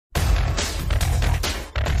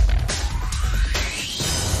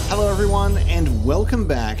Hello everyone, and welcome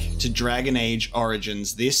back to Dragon Age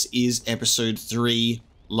Origins. This is episode 3.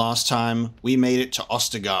 Last time we made it to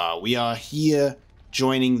Ostagar. We are here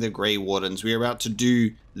joining the Grey Wardens. We are about to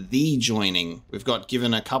do the joining. We've got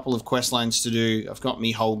given a couple of quest lines to do. I've got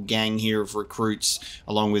me whole gang here of recruits,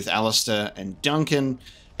 along with Alistair and Duncan.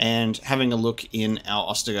 And having a look in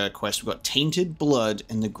our Ostagar quest, we've got Tainted Blood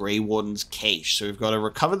and the Grey Warden's Cache. So we've got to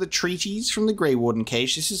recover the treaties from the Grey Warden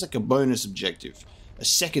Cache. This is like a bonus objective. A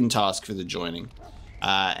second task for the joining.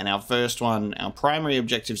 And our first one, our primary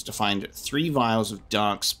objective is to find 3 vials of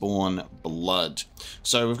Darkspawn blood.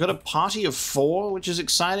 So we've got a party of 4, which is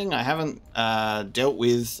exciting. I haven't dealt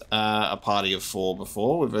with a party of 4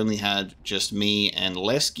 before. We've only had just me and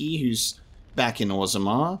Lesky, who's back in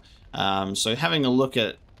Orzammar. So having a look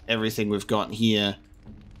at everything we've got here,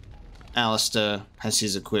 Alistair has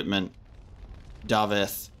his equipment.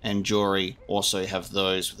 Daveth and Jory also have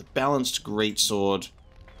those, with a balanced greatsword,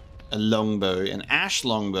 a longbow, an ash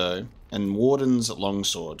longbow, and Warden's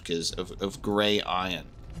longsword because of grey iron.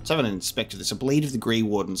 Let's have an inspect of this. A blade of the Grey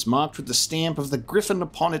Wardens, marked with the stamp of the griffin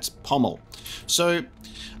upon its pommel. So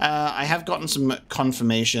I have gotten some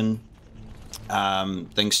confirmation,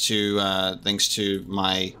 thanks to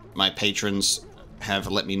my patrons have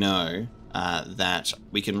let me know that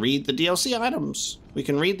we can read the DLC items. We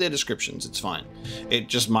can read their descriptions, it's fine. It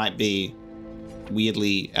just might be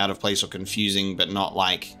weirdly out of place or confusing, but not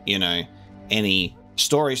like, you know, any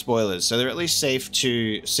story spoilers. So they're at least safe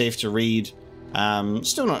to read.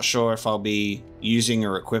 Still not sure if I'll be using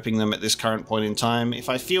or equipping them at this current point in time. If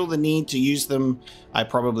I feel the need to use them, I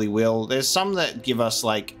probably will. There's some that give us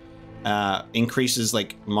like increases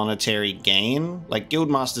like monetary gain, like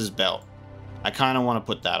Guildmaster's Belt. I kind of want to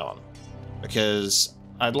put that on because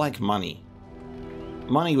I'd like money.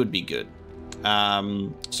 Money would be good.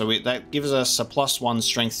 So that gives us a +1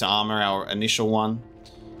 strength to armor, our initial one.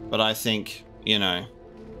 But I think, you know,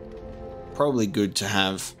 probably good to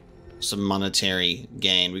have some monetary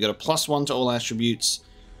gain. We got a +1 to all attributes,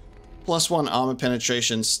 +1 armor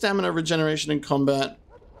penetration, stamina regeneration in combat,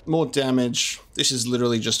 more damage. This is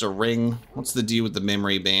literally just a ring. What's the deal with the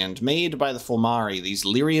memory band? Made by the Korcari, these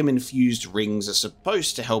lyrium-infused rings are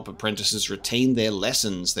supposed to help apprentices retain their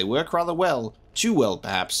lessons. They work rather well, too well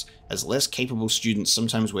perhaps, as less capable students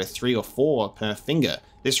sometimes wear 3 or 4 per finger.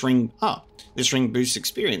 This ring boosts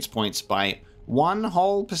experience points by 1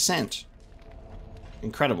 whole %.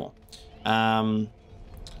 Incredible. The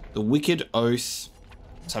Wicked Oath.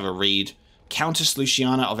 Let's have a read. Countess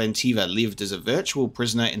Luciana of Antiva lived as a virtual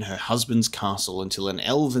prisoner in her husband's castle until an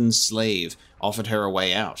elven slave offered her a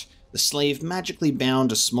way out. The slave magically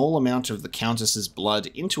bound a small amount of the Countess's blood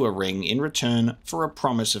into a ring in return for a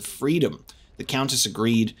promise of freedom. The Countess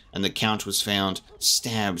agreed, and the Count was found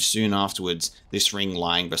stabbed soon afterwards, this ring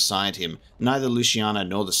lying beside him. Neither Luciana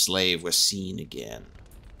nor the slave were seen again.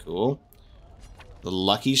 Cool. The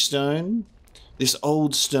Lucky Stone. This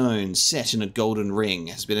old stone, set in a golden ring,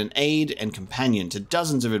 has been an aid and companion to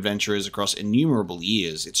dozens of adventurers across innumerable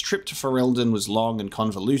years. Its trip to Ferelden was long and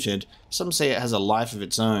convoluted. Some say it has a life of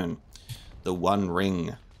its own. The One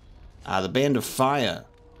Ring. The Band of Fire.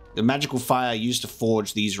 The magical fire used to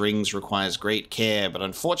forge these rings requires great care, but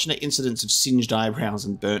unfortunate incidents of singed eyebrows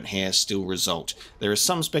and burnt hair still result. There is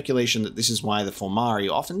some speculation that this is why the Korcari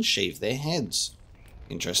often shave their heads.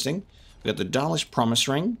 Interesting. We've got the Dalish Promise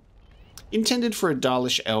Ring. Intended for a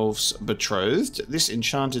Dalish elf's betrothed, this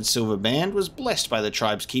enchanted silver band was blessed by the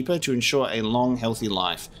tribe's keeper to ensure a long, healthy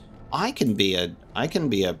life. I can be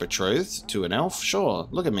a betrothed to an elf, sure.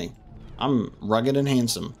 Look at me. I'm rugged and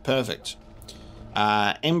handsome. Perfect.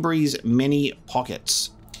 Embry's Many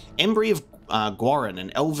Pockets. Embry of Gwarin,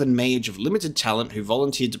 an elven mage of limited talent who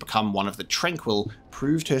volunteered to become one of the Tranquil,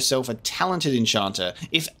 proved herself a talented enchanter,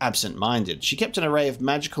 if absent-minded. She kept an array of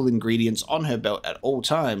magical ingredients on her belt at all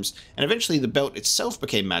times, and eventually the belt itself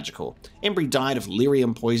became magical. Embry died of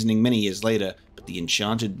lyrium poisoning many years later, but the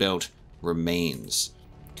enchanted belt remains.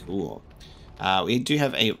 Cool. We do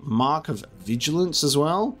have a Mark of Vigilance as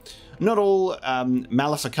well. Not all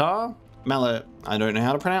Maleficar. I don't know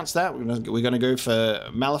how to pronounce that. We're gonna go for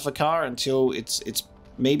Maleficar until it's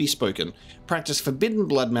maybe spoken. Practice forbidden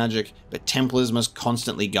blood magic, but Templars must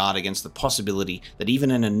constantly guard against the possibility that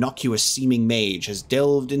even an innocuous-seeming mage has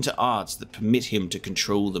delved into arts that permit him to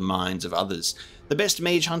control the minds of others. The best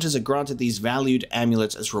mage hunters are granted these valued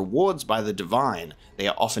amulets as rewards by the divine. They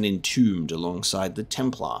are often entombed alongside the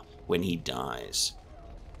Templar when he dies.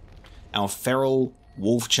 Our Feral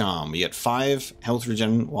Wolf Charm. We get 5 health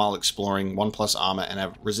regen while exploring, 1+ armor, and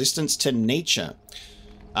have resistance to nature.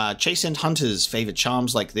 Chase and hunters favor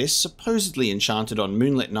charms like this, supposedly enchanted on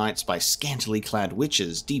moonlit nights by scantily clad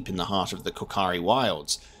witches deep in the heart of the Korcari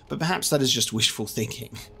wilds. but perhaps that is just wishful thinking.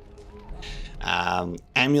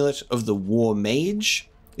 Amulet of the War Mage.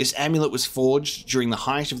 This amulet was forged during the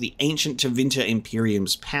height of the ancient Tevinter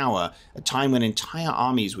Imperium's power, a time when entire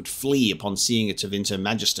armies would flee upon seeing a Tevinter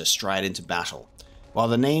Magister stride into battle. While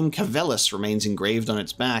the name Cavellus remains engraved on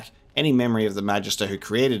its back, any memory of the Magister who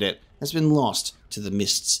created it has been lost to the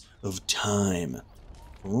mists of time.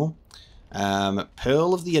 Cool.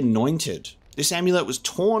 Pearl of the Anointed. This amulet was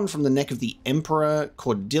torn from the neck of the Emperor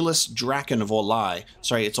Cordillus Draken of Orlais.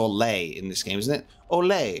 Sorry, it's Orlais in this game, isn't it?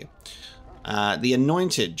 Orlais. The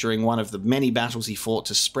Anointed during one of the many battles he fought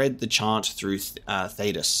to spread the chant through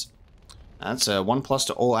Thedas. That's a 1+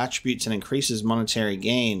 to all attributes and increases monetary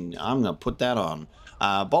gain. I'm going to put that on.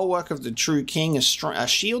 Bulwark of the True King, a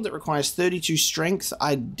shield that requires 32 strength.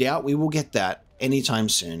 I doubt we will get that anytime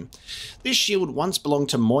soon. This shield once belonged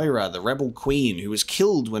to Moira, the rebel queen, who was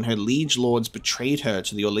killed when her liege lords betrayed her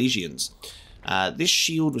to the Orlesians. This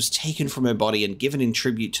shield was taken from her body and given in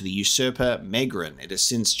tribute to the usurper Megran. It has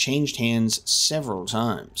since changed hands several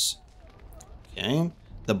times. Okay.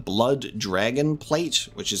 The Blood Dragon Plate,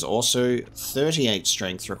 which is also 38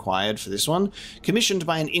 strength required for this one, commissioned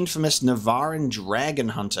by an infamous Navaran dragon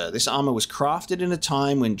hunter. This armor was crafted in a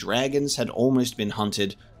time when dragons had almost been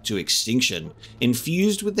hunted to extinction.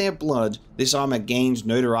 Infused with their blood, this armor gained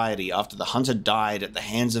notoriety after the hunter died at the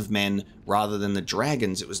hands of men rather than the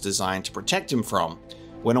dragons it was designed to protect him from.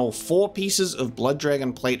 When all 4 pieces of Blood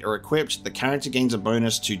Dragon Plate are equipped, the character gains a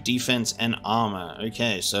bonus to defense and armor.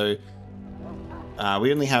 Okay, so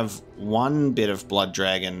we only have 1 bit of Blood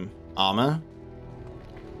Dragon armor,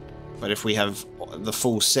 but if we have the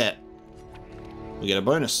full set, we get a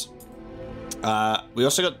bonus. We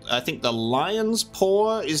also got, I think, the Lion's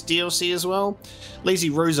Paw is DLC as well.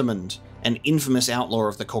 Lazy Rosamund, an infamous outlaw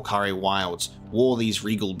of the Korcari wilds, wore these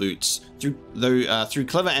regal boots. Through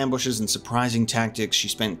clever ambushes and surprising tactics, she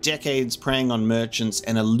spent decades preying on merchants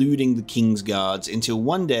and eluding the king's guards until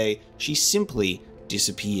one day she simply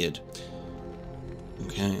disappeared.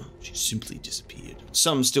 Okay, she simply disappeared.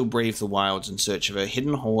 Some still brave the wilds in search of a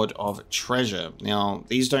hidden hoard of treasure. Now,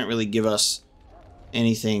 these don't really give us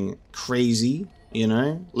anything crazy, you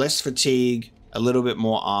know? Less fatigue, a little bit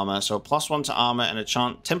more armor. So a +1 to armor and a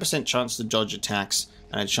 10% chance to dodge attacks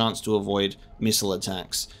and a chance to avoid missile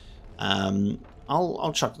attacks.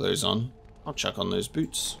 I'll chuck those on. I'll chuck on those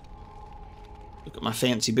boots. Look at my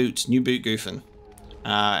fancy boots. New boot goofing.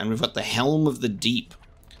 And we've got the Helm of the Deep.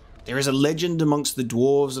 There is a legend amongst the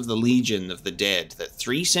dwarves of the Legion of the Dead that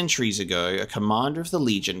 3 centuries ago, a commander of the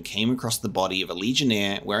Legion came across the body of a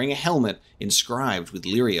legionnaire wearing a helmet inscribed with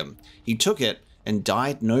lyrium. He took it and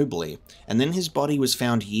died nobly, and then his body was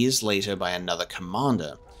found years later by another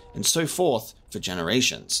commander, and so forth for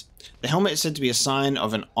generations. The helmet is said to be a sign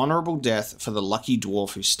of an honorable death for the lucky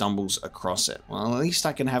dwarf who stumbles across it. Well, at least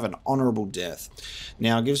I can have an honorable death.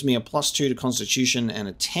 Now, it gives me a +2 to Constitution and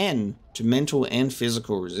a 10 to mental and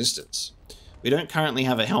physical resistance. We don't currently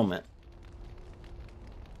have a helmet,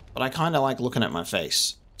 but I kind of like looking at my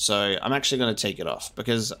face. So I'm actually going to take it off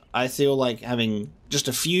because I feel like having just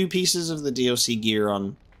a few pieces of the DLC gear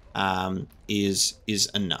on is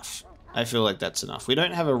enough. I feel like that's enough. We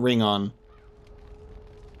don't have a ring on.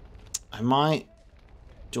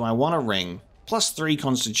 Do I want a ring? +3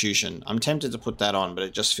 Constitution. I'm tempted to put that on, but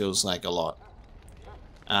it just feels like a lot.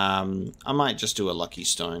 I might just do a lucky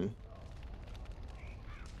stone.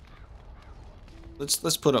 We'll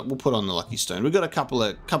put on the lucky stone. We've got a couple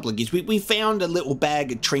of gifts. We found a little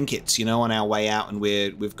bag of trinkets, you know, on our way out, and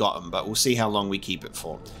we've got them, but we'll see how long we keep it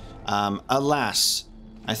for. Alas,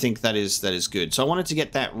 I think that is good. So I wanted to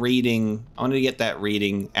get that reading.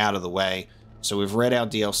 Out of the way. So we've read our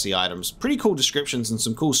DLC items. Pretty cool descriptions and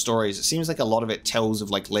some cool stories. It seems like a lot of it tells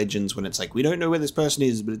of like legends when it's like, we don't know where this person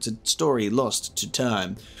is, but it's a story lost to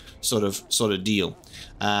time sort of deal.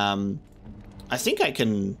 I think I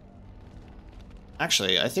can...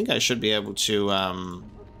 Actually, I think I should be able to...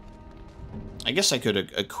 I guess I could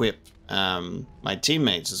equip my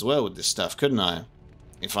teammates as well with this stuff, couldn't I?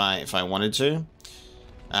 If I wanted to.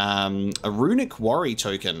 A runic worry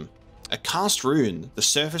token. A cast rune, the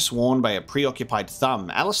surface worn by a preoccupied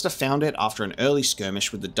thumb. Alistair found it after an early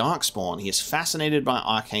skirmish with the Darkspawn. He is fascinated by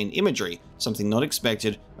arcane imagery, something not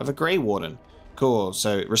expected of a Grey Warden. Cool,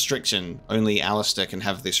 so restriction, only Alistair can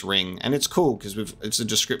have this ring, and it's cool because it's a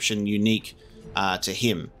description unique to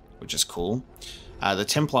him, which is cool. The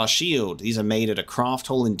Templar Shield, these are made at a craft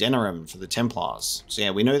hall in Denerim for the Templars. So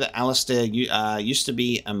yeah, we know that Alistair used to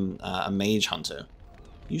be a mage hunter.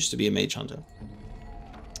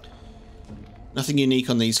 Nothing unique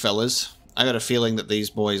on these fellas. I got a feeling that these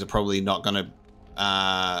boys are probably not going to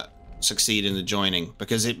succeed in the joining,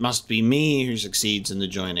 because it must be me who succeeds in the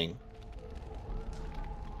joining.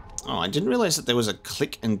 Oh, I didn't realize that there was a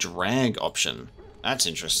click and drag option. That's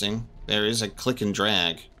interesting. There is a click and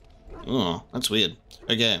drag. Oh, that's weird.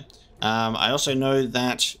 Okay. I also know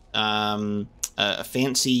that a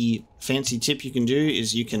fancy tip you can do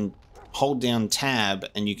is you can hold down tab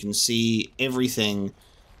and you can see everything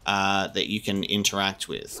that you can interact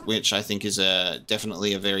with, which I think is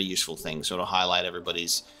definitely a very useful thing. So it'll highlight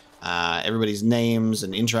everybody's names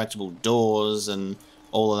and interactable doors and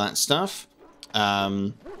all of that stuff.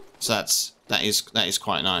 So that is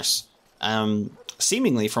quite nice.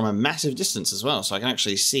 Seemingly from a massive distance as well, so I can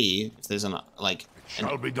actually see if there's an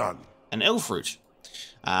elf root.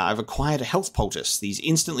 I've acquired a health poultice. These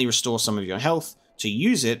instantly restore some of your health. To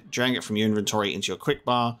use it, drag it from your inventory into your quick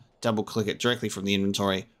bar, double click it directly from the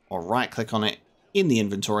inventory, or right click on it in the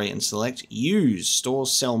inventory and select use.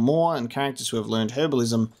 Stores sell more, and characters who have learned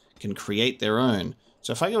herbalism can create their own.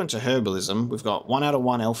 So if I go into herbalism, we've got 1 out of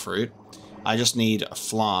 1 elf root. I just need a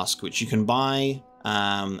flask, which you can buy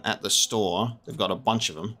at the store. They've got a bunch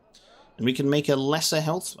of them. And we can make a lesser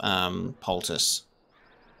health poultice.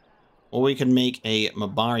 Or we can make a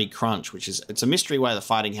Mabari Crunch, which is, it's a mystery why the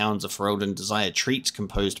Fighting Hounds of Ferelden desire treats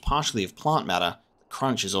composed partially of plant matter. The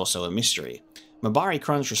crunch is also a mystery. Mabari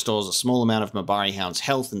Crunch restores a small amount of Mabari Hound's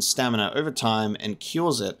health and stamina over time and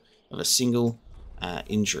cures it of a single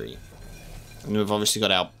injury. And we've obviously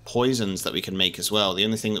got our poisons that we can make as well. The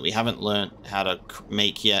only thing that we haven't learnt how to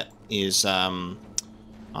make yet is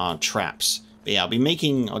traps. But yeah,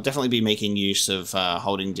 I'll definitely be making use of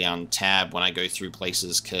holding down tab when I go through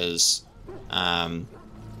places, because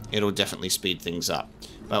it'll definitely speed things up.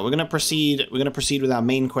 But we're gonna proceed with our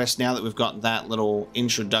main quest now that we've got that little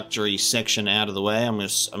introductory section out of the way. I'm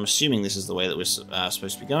assuming this is the way that we're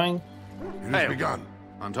supposed to be going. It has begun.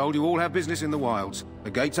 I'm told you all have business in the wilds.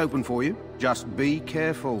 The gate's open for you. Just be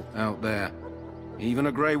careful out there. Even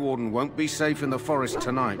a Grey Warden won't be safe in the forest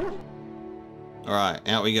tonight. Alright,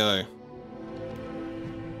 out we go.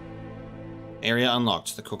 Area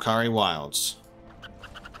unlocked, the Korcari Wilds.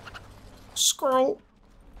 Scroll!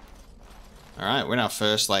 Alright, we're in our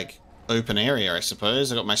first, open area, I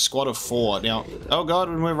suppose. I got my squad of 4. Now, oh god,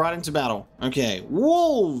 we move right into battle. Okay,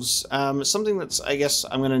 wolves! Something that's, I guess,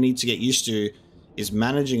 I'm gonna need to get used to is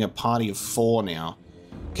managing a party of 4 now,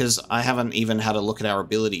 because I haven't even had a look at our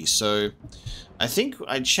abilities. So I think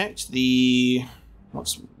I checked the...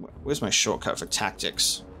 where's my shortcut for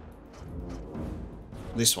tactics?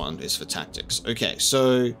 This one is for tactics. Okay,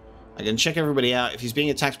 so I can check everybody out. If he's being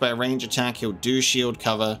attacked by a range attack, he'll do shield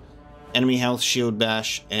cover, enemy health, shield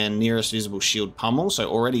bash, and nearest visible shield pummel. So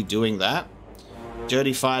already doing that.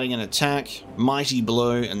 Dirty fighting and attack, mighty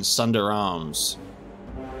blow, and sunder arms.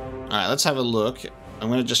 Alright, let's have a look. I'm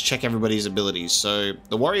going to just check everybody's abilities. So,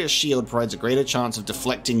 the Warrior's Shield provides a greater chance of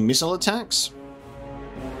deflecting missile attacks.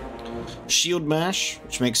 Shield Bash,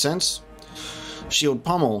 which makes sense. Shield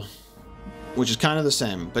Pummel, which is kind of the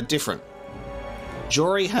same, but different.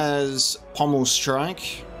 Jory has Pommel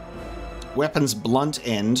Strike. Weapon's Blunt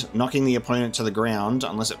End, knocking the opponent to the ground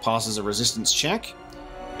unless it passes a resistance check.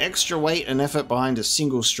 Extra weight and effort behind a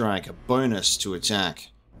single strike, a bonus to attack.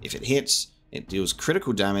 If it hits, it deals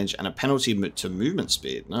critical damage and a penalty to movement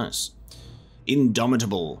speed. Nice.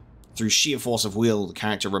 Indomitable. Through sheer force of will, the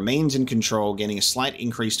character remains in control, gaining a slight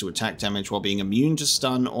increase to attack damage while being immune to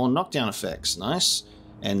stun or knockdown effects. Nice.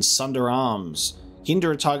 And Sunder Arms.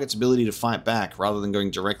 Hinder a target's ability to fight back rather than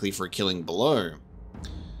going directly for a killing blow.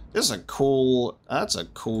 This is a cool... that's a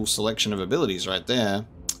cool selection of abilities right there.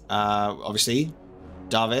 Obviously,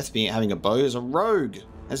 Darveth, having a bow, is a rogue.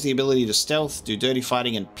 Has the ability to stealth, do dirty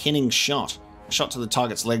fighting, and pinning shot. A shot to the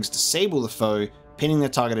target's legs disable the foe, pinning the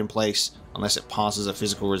target in place unless it passes a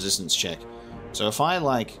physical resistance check. So if I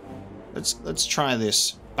let's try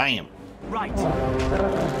this. Bam. Right.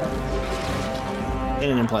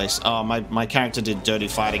 Pin it in place. Oh, my character did dirty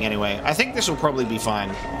fighting anyway. I think this will probably be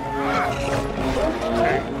fine.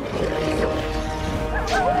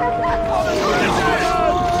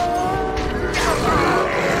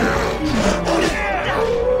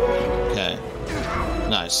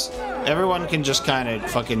 Nice. Everyone can just kind of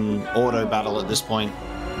fucking auto battle at this point.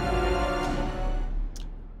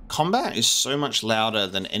 Combat is so much louder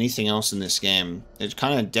than anything else in this game. It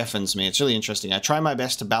kind of deafens me. It's really interesting. I try my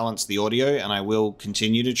best to balance the audio, and I will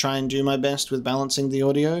continue to try and do my best with balancing the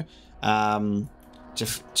audio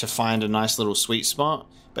to find a nice little sweet spot.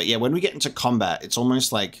 But yeah, when we get into combat, it's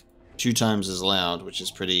almost like 2 times as loud, which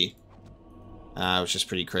is pretty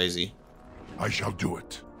crazy. I shall do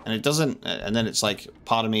it. And it doesn't, and then it's like,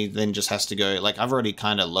 part of me then just has to go, like, I've already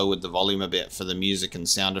kind of lowered the volume a bit for the music and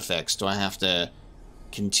sound effects. Do I have to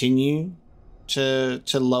continue to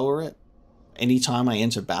lower it anytime I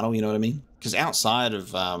enter battle, you know what I mean? Because outside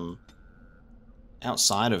of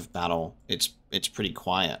battle, it's pretty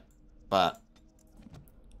quiet. But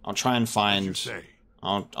I'll try and find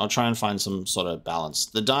I'll try and find some sort of balance.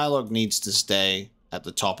 The dialogue needs to stay at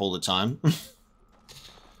the top all the time.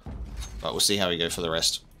 But we'll see how we go for the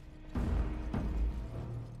rest.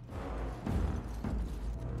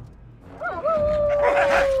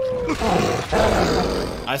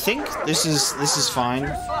 I think this is fine.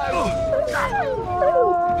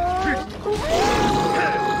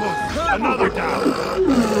 Another down.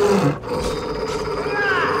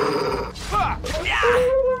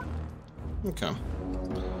 Okay.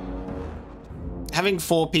 Having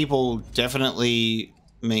 4 people definitely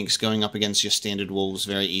makes going up against your standard wolves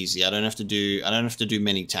very easy. I don't have to do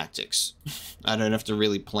many tactics. I don't have to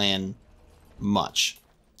really plan much.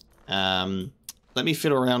 Let me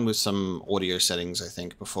fiddle around with some audio settings, I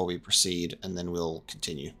think, before we proceed, and then we'll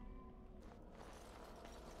continue.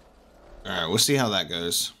 Alright, we'll see how that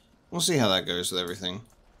goes. We'll see how that goes with everything.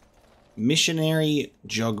 Missionary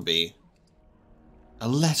Jogby. A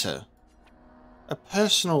letter. A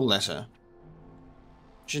personal letter.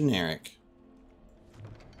 Generic.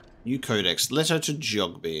 New codex. Letter to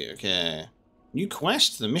Jogby. Okay. New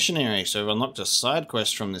quest. The missionary. So I've unlocked a side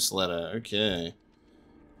quest from this letter. Okay.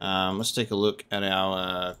 Let's take a look at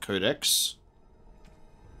our codex.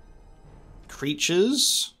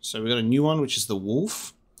 Creatures. So we've got a new one, which is the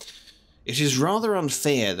wolf. It is rather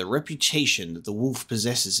unfair, the reputation that the wolf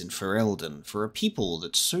possesses in Ferelden. For a people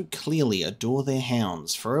that so clearly adore their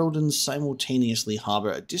hounds, Fereldans simultaneously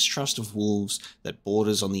harbour a distrust of wolves that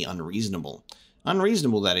borders on the unreasonable.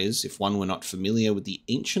 Unreasonable, that is, if one were not familiar with the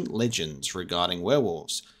ancient legends regarding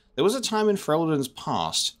werewolves. There was a time in Ferelden's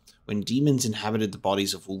past when demons inhabited the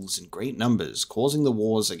bodies of wolves in great numbers, causing the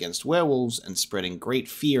wars against werewolves and spreading great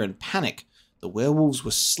fear and panic. The werewolves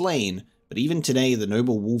were slain, but even today the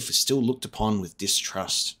noble wolf is still looked upon with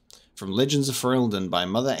distrust. From Legends of Ferelden by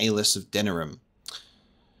Mother Alis of Denerim.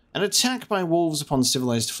 An attack by wolves upon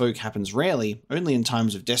civilized folk happens rarely, only in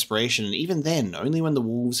times of desperation, and even then, only when the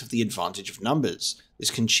wolves have the advantage of numbers.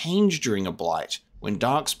 This can change during a blight. When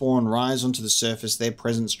darkspawn rise onto the surface, their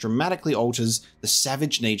presence dramatically alters the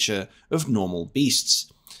savage nature of normal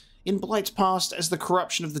beasts. In Blight's past, as the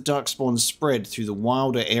corruption of the darkspawn spread through the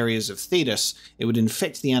wilder areas of Thedas, it would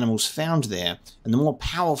infect the animals found there, and the more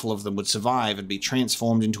powerful of them would survive and be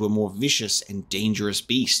transformed into a more vicious and dangerous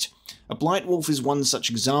beast. A Blight wolf is one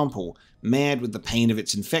such example, mad with the pain of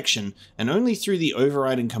its infection, and only through the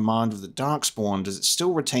overriding command of the darkspawn does it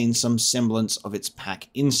still retain some semblance of its pack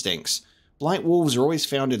instincts. Blight wolves are always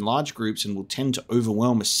found in large groups and will tend to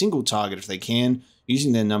overwhelm a single target if they can,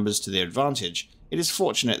 using their numbers to their advantage. It is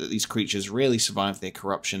fortunate that these creatures rarely survive their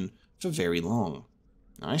corruption for very long.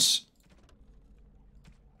 Nice.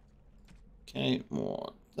 Okay, more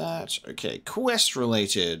of that. Okay, quest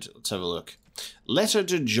related. Let's have a look. Letter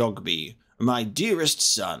to Jogby. My dearest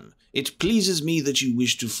son, it pleases me that you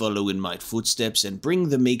wish to follow in my footsteps and bring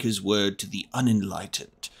the Maker's word to the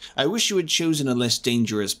unenlightened. I wish you had chosen a less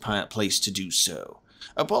dangerous place to do so.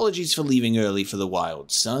 Apologies for leaving early for the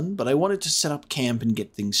wild, son, but I wanted to set up camp and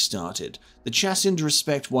get things started. The Chastened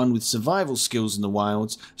respect one with survival skills in the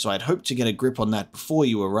wilds, so I'd hoped to get a grip on that before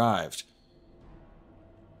you arrived.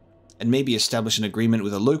 And maybe establish an agreement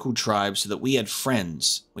with a local tribe so that we had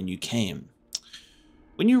friends when you came.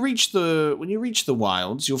 When you reach the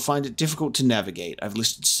wilds, you'll find it difficult to navigate. I've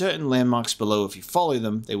listed certain landmarks below. If you follow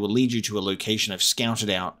them, they will lead you to a location I've scouted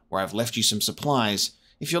out, where I've left you some supplies.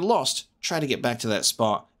 If you're lost, try to get back to that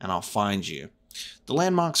spot, and I'll find you. The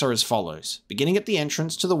landmarks are as follows. Beginning at the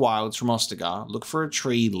entrance to the wilds from Ostagar, look for a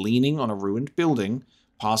tree leaning on a ruined building,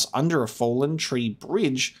 pass under a fallen tree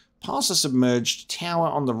bridge, pass a submerged tower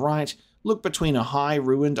on the right, look between a high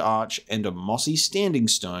ruined arch and a mossy standing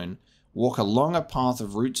stone, walk along a path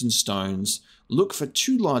of roots and stones, look for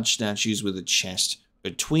 2 large statues with a chest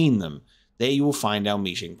between them. There you will find our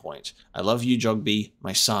meeting point. I love you, Jogby,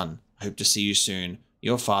 my son. I hope to see you soon.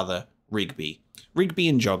 Your father, Rigby. Rigby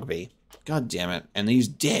and Jogby. God damn it. And he's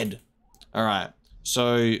dead. Alright.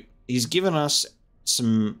 So, he's given us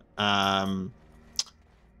some, Over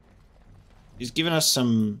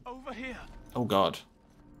here. Oh god.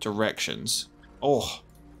 Directions. Oh,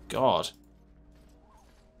 god.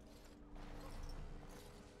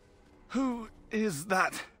 Who is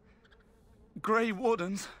that? Grey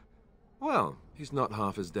Wardens? Well, he's not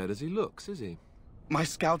half as dead as he looks, is he? My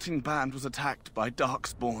scouting band was attacked by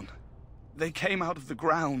Darkspawn. They came out of the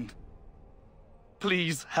ground.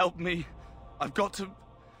 Please help me. I've got to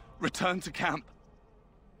return to camp.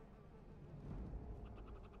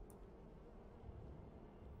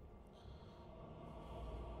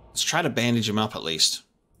 Let's try to bandage him up at least.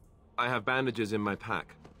 I have bandages in my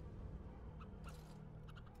pack.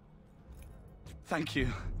 Thank you.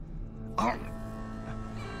 Oh,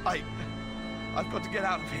 I've got to get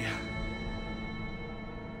out of here.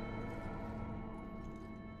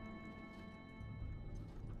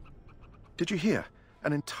 Did you hear?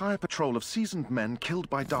 An entire patrol of seasoned men killed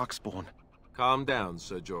by Darkspawn. Calm down,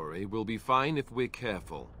 Sir Jory. We'll be fine if we're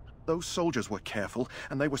careful. Those soldiers were careful,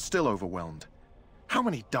 and they were still overwhelmed. How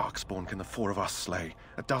many Darkspawn can the four of us slay?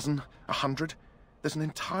 A dozen? 100? There's an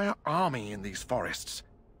entire army in these forests.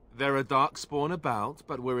 There are Darkspawn about,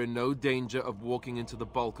 but we're in no danger of walking into the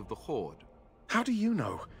bulk of the Horde. How do you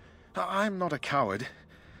know? I'm not a coward,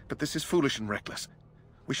 but this is foolish and reckless.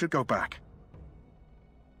 We should go back.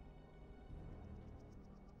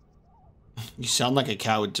 You sound like a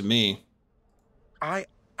coward to me. I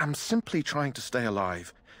am simply trying to stay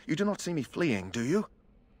alive. You do not see me fleeing, do you?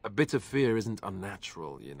 A bit of fear isn't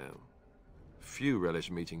unnatural, you know. Few relish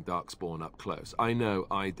meeting Darkspawn up close. I know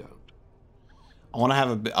I don't. I want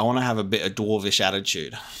to have a bit of dwarvish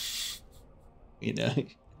attitude. You know.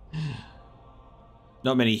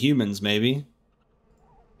 Not many humans, maybe.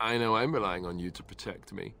 I know I'm relying on you to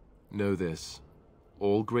protect me. Know this.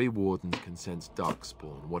 All Grey Wardens can sense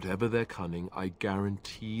Darkspawn. Whatever their cunning, I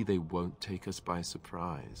guarantee they won't take us by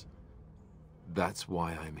surprise. That's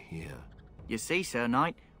why I'm here. You see, Sir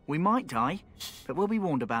Knight, we might die, but we'll be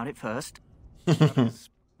warned about it first. That's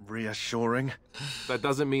reassuring. That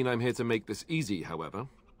doesn't mean I'm here to make this easy, however.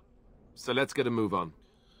 So let's get a move on.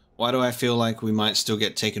 Why do I feel like we might still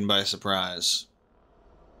get taken by surprise?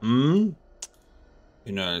 Hmm?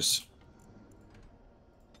 Who knows?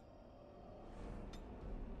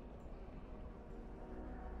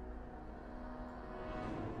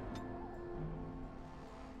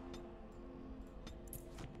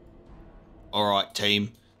 Alright,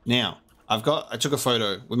 team. Now, I took a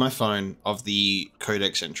photo with my phone of the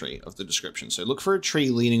codex entry of the description. So look for a tree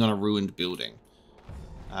leaning on a ruined building.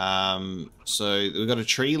 So we've got a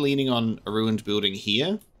tree leaning on a ruined building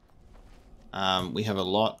here. We have a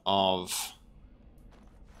lot of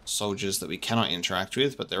soldiers that we cannot interact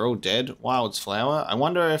with, but they're all dead. Wild's flower. I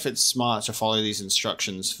wonder if it's smart to follow these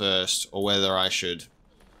instructions first, or whether I should...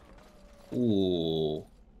 Ooh...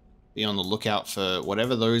 Be on the lookout for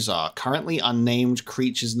whatever those are. Currently unnamed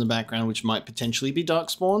creatures in the background, which might potentially be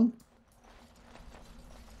Darkspawn.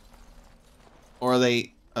 Or are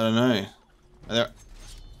they... I don't know. Are they...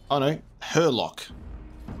 Oh no. Hurlock.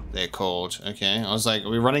 They're called. Okay. I was like, are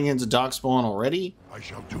we running into Darkspawn already? I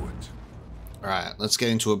shall do it. Alright, let's get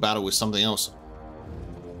into a battle with something else.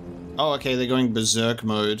 Oh, okay. They're going berserk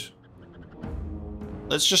mode.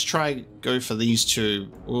 Let's just try go for these two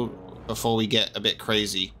before we get a bit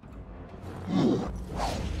crazy.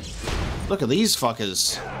 Look at these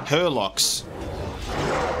fuckers. Hurlocks.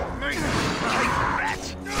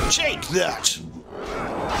 Take that!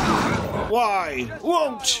 Why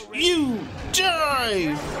won't you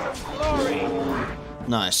die?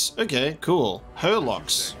 Nice. Okay, cool.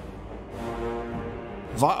 Hurlocks.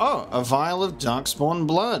 Oh, a vial of Darkspawn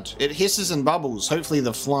blood. It hisses and bubbles. Hopefully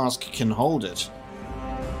the flask can hold it.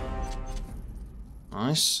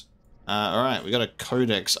 Nice. Alright, we got a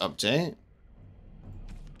codex update.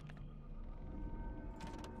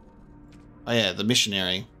 Oh yeah, the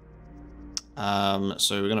missionary.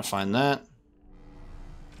 So we're gonna find that.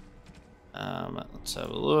 Let's have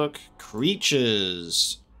a look.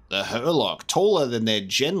 Creatures. The Hurlock. Taller than their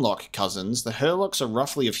Genlock cousins, the Hurlocks are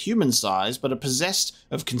roughly of human size, but are possessed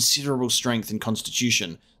of considerable strength and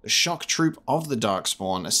constitution. The shock troop of the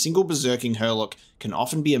Darkspawn, a single berserking Hurlock can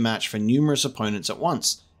often be a match for numerous opponents at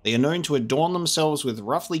once. They are known to adorn themselves with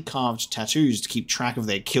roughly carved tattoos to keep track of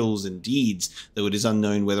their kills and deeds, though it is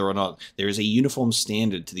unknown whether or not there is a uniform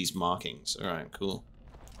standard to these markings. Alright, cool.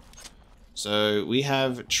 So we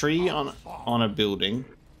have tree on a building.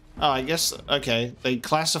 Oh, I guess, okay, they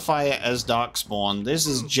classify it as Darkspawn. This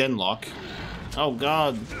is Genlock. Oh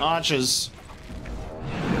god, archers.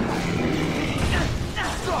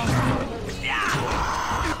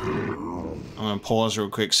 I'm going to pause real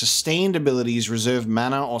quick. Sustained abilities reserve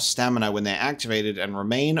mana or stamina when they're activated and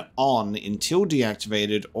remain on until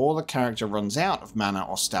deactivated or the character runs out of mana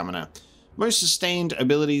or stamina. Most sustained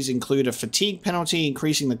abilities include a fatigue penalty,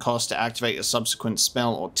 increasing the cost to activate a subsequent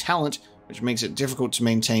spell or talent, which makes it difficult to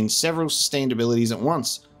maintain several sustained abilities at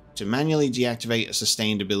once. To manually deactivate a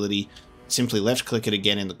sustained ability, simply left-click it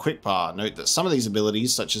again in the quick bar. Note that some of these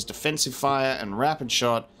abilities, such as defensive fire and rapid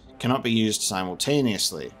shot, cannot be used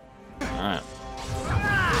simultaneously. Alright.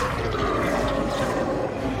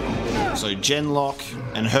 So Genlock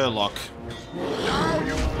and Hurlock. Now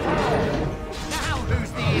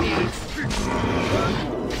who's the idiot?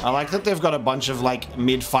 I like that they've got a bunch of, like,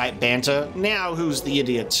 mid-fight banter. Now who's the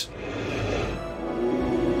idiot?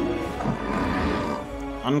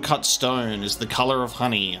 Uncut stone is the color of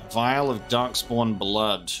honey. Vial of darkspawn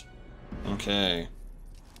blood. Okay.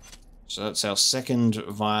 So that's our second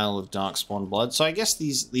vial of darkspawn blood. So I guess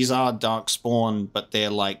these are darkspawn, but they're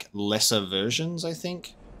like lesser versions, I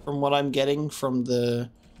think, from what I'm getting from the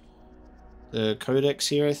codex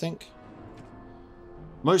here, I think.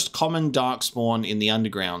 Most common darkspawn in the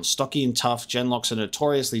underground. Stocky and tough, genlocks are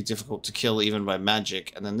notoriously difficult to kill even by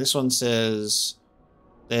magic. And then this one says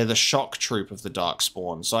they're the shock troop of the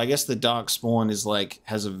darkspawn. So I guess the darkspawn is like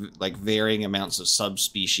has varying amounts of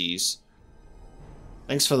subspecies.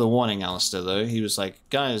 Thanks for the warning, Alistair, though. He was like,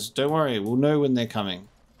 guys, don't worry, we'll know when they're coming.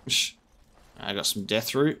 I got some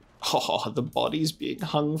death root. Oh, the body's being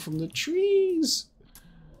hung from the trees.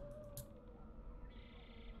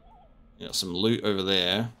 Got some loot over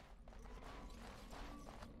there.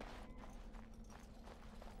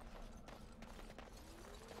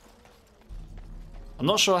 I'm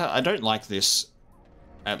not sure how, I don't like this,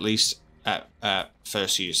 at least at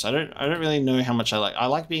first use. I don't really know how much I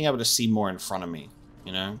like being able to see more in front of me.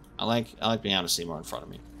 You know, I like being able to see more in front of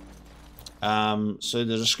me. So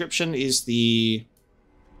the description is the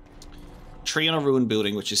tree on a ruined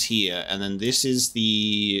building, which is here, and then this is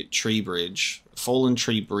the tree bridge, fallen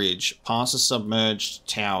tree bridge, past a submerged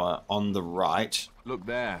tower on the right. Look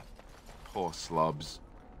there. Poor slobs.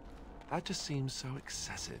 That just seems so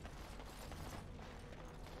excessive.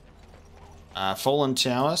 Fallen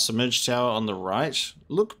tower, submerged tower on the right.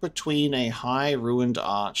 Look between a high ruined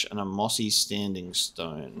arch and a mossy standing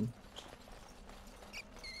stone.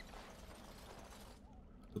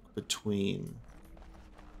 Look between.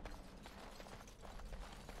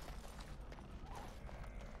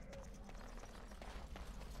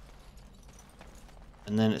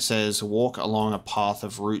 And then it says, walk along a path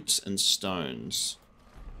of roots and stones.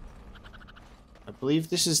 I believe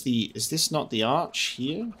this is the... Is this not the arch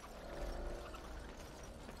here?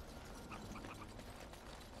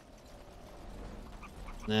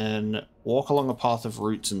 Then walk along a path of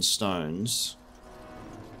roots and stones.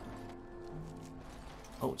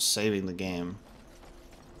 Oh, it's saving the game.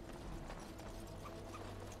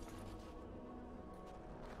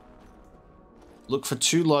 Look for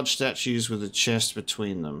 2 large statues with a chest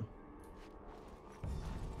between them.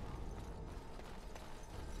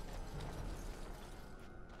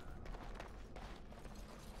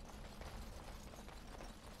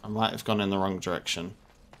 I might have gone in the wrong direction.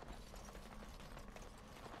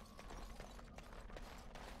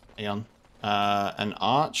 Hang on. An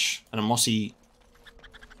arch and a mossy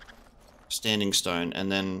standing stone,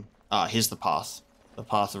 and then here's the path. The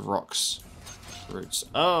path of rocks. Roots.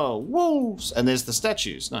 Oh, wolves! And there's the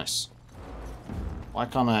statues. Nice. Why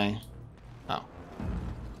can't I? Oh.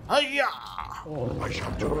 Hiya! I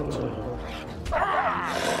shall do it.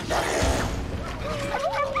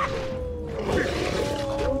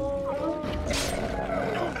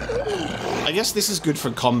 I guess this is good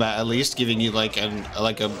for combat, at least, giving you like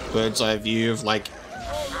a bird's eye view of like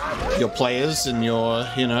your players and your,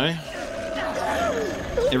 you know,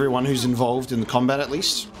 everyone who's involved in the combat, at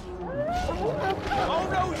least.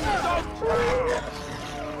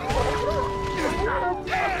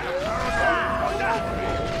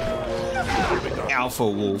 Alpha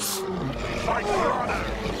wolf.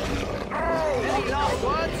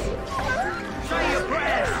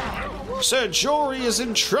 Sir Jory is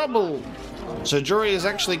in trouble. Sir Jory is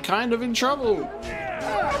actually kind of in trouble. Alright,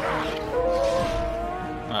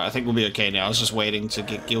 I think we'll be okay now. I was just waiting to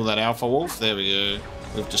kill that alpha wolf. There we go.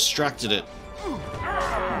 We've distracted it.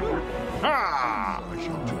 Ah!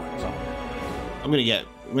 I'm gonna get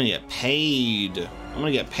paid. I'm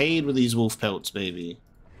gonna get paid with these wolf pelts, baby.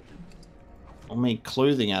 I'll make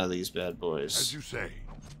clothing out of these bad boys. As you say.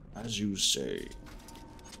 As you say.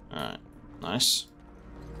 Alright, nice.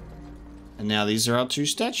 And now these are our 2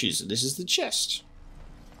 statues, and this is the chest.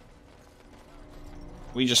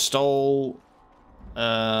 We just stole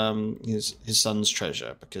his son's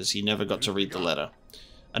treasure because he never got to read the letter.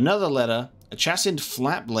 Another letter, a chassined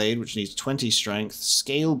flat blade which needs 20 strength,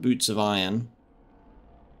 scale boots of iron,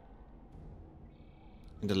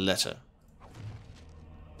 and a letter.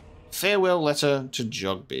 Farewell letter to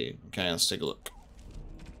Jogby. Okay, let's take a look.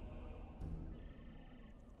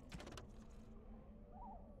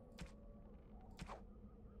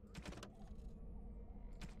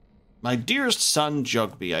 My dearest son,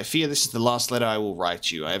 Jogby, I fear this is the last letter I will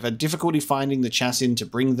write you. I have had difficulty finding the chassin to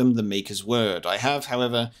bring them the Maker's word. I have,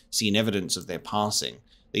 however, seen evidence of their passing.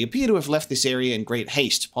 They appear to have left this area in great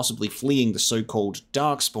haste, possibly fleeing the so-called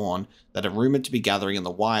Darkspawn that are rumored to be gathering in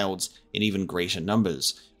the wilds in even greater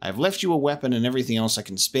numbers. I have left you a weapon and everything else I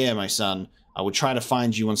can spare, my son. I will try to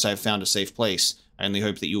find you once I have found a safe place. I only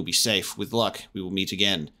hope that you will be safe. With luck, we will meet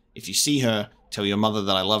again. If you see her, tell your mother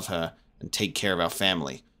that I love her, and take care of our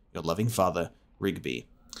family. Your loving father, Rigby.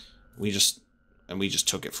 We just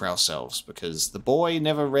took it for ourselves, because the boy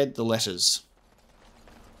never read the letters.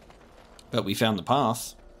 But we found the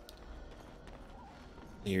path.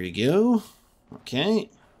 There you go. Okay.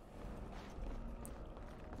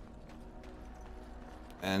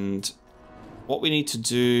 And what we need to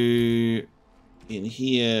do in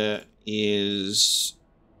here is...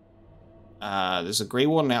 there's a Grey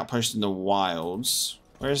Warden outpost in the wilds.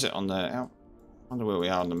 Where is it on the... I wonder where we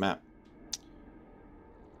are on the map.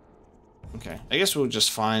 Okay. I guess we'll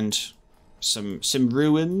just find some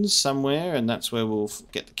ruins somewhere, and that's where we'll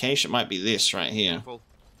get the cache. It might be this right here.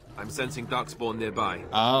 I'm sensing Darkspawn nearby.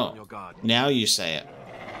 Oh, now you say it.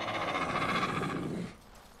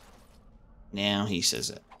 Now he says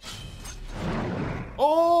it.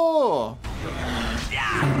 Oh!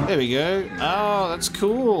 There we go. Oh, that's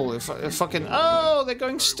cool. If fucking... Oh, they're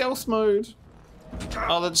going stealth mode.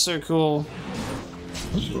 Oh, that's so cool.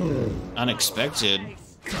 Unexpected.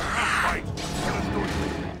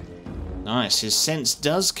 Nice. His sense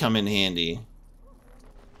does come in handy.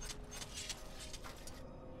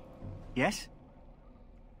 Yes?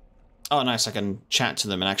 Oh, nice. I can chat to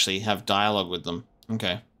them and actually have dialogue with them.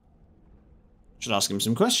 Okay. Should ask him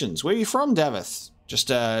some questions. Where are you from, Davith? Just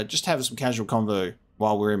have some casual convo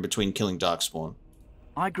while we're in between killing Darkspawn.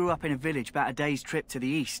 I grew up in a village about a day's trip to the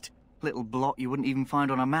east. Little blot you wouldn't even find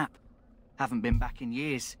on a map. Haven't been back in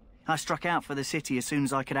years. I struck out for the city as soon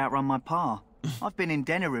as I could outrun my pa. I've been in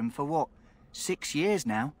Denerim for what, 6 years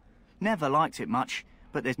now? Never liked it much,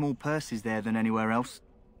 but there's more purses there than anywhere else.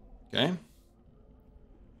 Okay.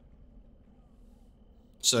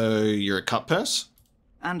 So, you're a cut purse?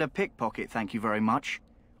 And a pickpocket, thank you very much.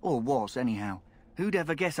 Or was, anyhow. Who'd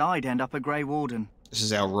ever guess I'd end up a Grey Warden? This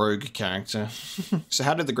is our rogue character. So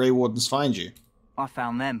how did the Grey Wardens find you? I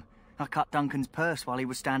found them. I cut Duncan's purse while he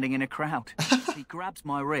was standing in a crowd. He grabs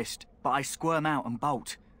my wrist, but I squirm out and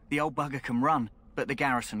bolt. The old bugger can run, but the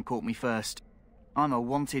garrison caught me first. I'm a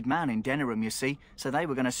wanted man in Denerim, you see, so they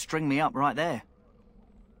were going to string me up right there.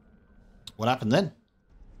 What happened then?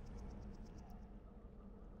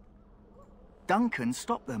 Duncan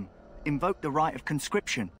stopped them, invoked the right of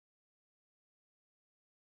conscription.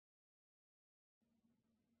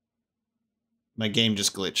 My game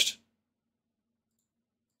just glitched.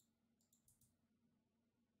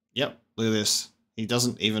 Yep, look at this. He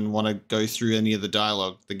doesn't even want to go through any of the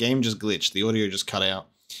dialogue. The game just glitched. The audio just cut out.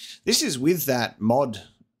 This is with that mod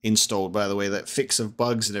installed, by the way, that fix of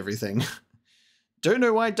bugs and everything. Don't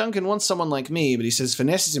know why Duncan wants someone like me, but he says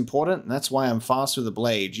finesse is important, and that's why I'm fast with a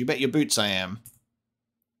blade. You bet your boots I am.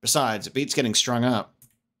 Besides, it beats getting strung up.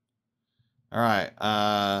 Alright,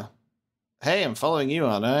 hey, I'm following you,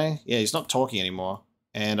 aren't I? Yeah, he's not talking anymore.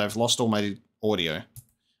 And I've lost all my audio.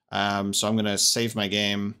 So I'm going to save my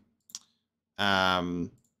game.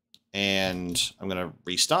 And I'm going to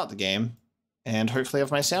restart the game. And hopefully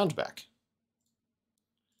have my sound back.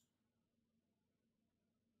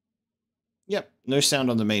 Yep, no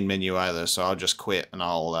sound on the main menu either, so I'll just quit and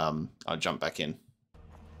I'll jump back in.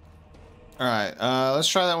 Alright, let's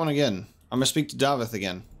try that one again. I'm going to speak to Davith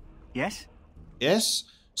again. Yes? Yes?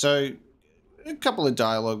 So, a couple of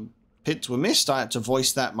dialogue bits were missed. I had to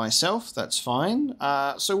voice that myself. That's fine.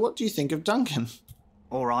 So what do you think of Duncan?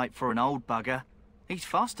 All right for an old bugger. He's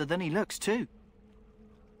faster than he looks, too.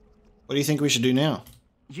 What do you think we should do now?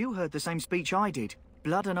 You heard the same speech I did.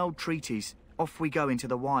 Blood and old treaties. Off we go into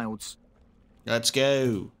the wilds. Let's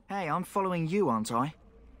go. Hey, I'm following you, aren't I?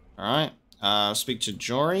 Alright. Speak to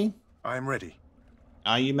Jory. I'm ready.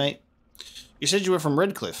 Are you, mate? You said you were from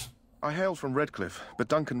Redcliffe. I hail from Redcliffe, but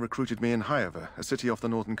Duncan recruited me in Highever, a city off the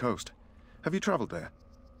northern coast. Have you travelled there?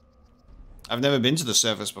 I've never been to the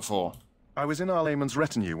surface before. I was in Arlayman's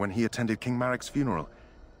retinue when he attended King Maric's funeral.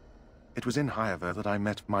 It was in Highever that I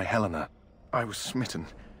met my Helena. I was smitten.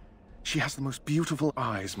 She has the most beautiful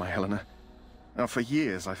eyes, my Helena. Now, for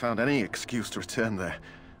years, I found any excuse to return there.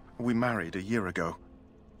 We married a year ago.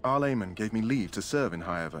 Arlayman gave me leave to serve in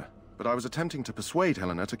Highever, but I was attempting to persuade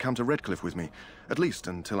Helena to come to Redcliffe with me, at least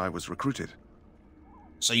until I was recruited.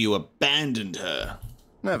 So you abandoned her?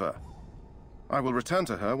 Never. I will return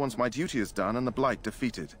to her once my duty is done and the Blight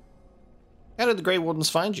defeated. How did the Grey Wardens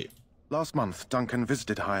find you? Last month, Duncan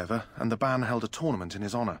visited Highever, and the band held a tournament in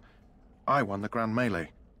his honor. I won the Grand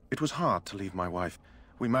Melee. It was hard to leave my wife.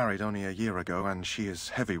 We married only a year ago, and she is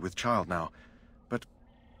heavy with child now. But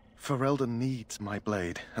Ferelden needs my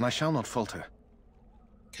blade, and I shall not falter.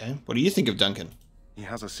 Okay, what do you think of Duncan? He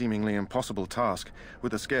has a seemingly impossible task,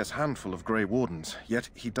 with a scarce handful of Grey Wardens, yet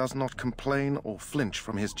he does not complain or flinch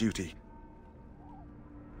from his duty.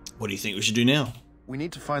 What do you think we should do now? We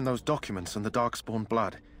need to find those documents and the Darkspawn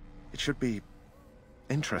blood. It should be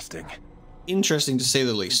interesting. Interesting to say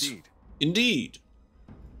the least. Indeed. Indeed.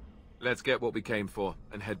 Let's get what we came for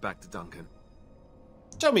and head back to Duncan.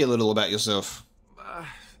 Tell me a little about yourself.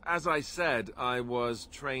 As I said, I was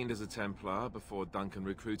trained as a Templar before Duncan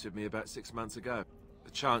recruited me about 6 months ago.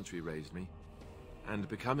 The Chantry raised me, and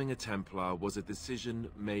becoming a Templar was a decision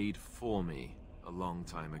made for me a long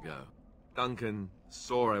time ago. Duncan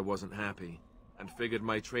saw I wasn't happy, and figured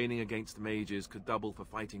my training against mages could double for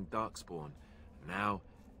fighting Darkspawn. Now,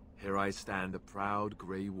 here I stand, a proud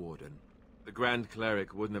Grey Warden. The Grand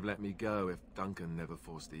Cleric wouldn't have let me go if Duncan never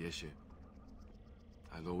forced the issue.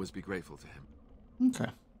 I'll always be grateful to him. Okay.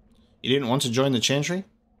 You didn't want to join the Chantry?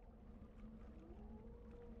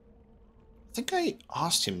 I think I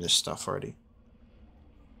asked him this stuff already.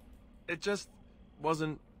 It just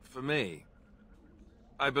wasn't for me.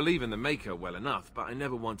 I believe in the Maker well enough, but I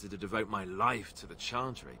never wanted to devote my life to the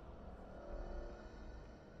Chantry.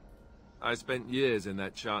 I spent years in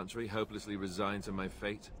that Chantry, hopelessly resigned to my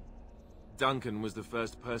fate. Duncan was the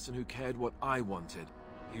first person who cared what I wanted.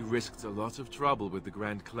 He risked a lot of trouble with the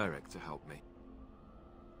Grand Cleric to help me.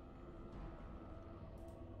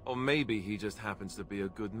 Or maybe he just happens to be a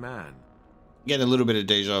good man. Getting a little bit of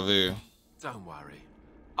deja vu. Don't worry.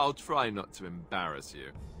 I'll try not to embarrass you.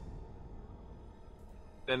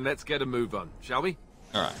 Then let's get a move on, shall we?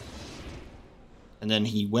 Alright. And then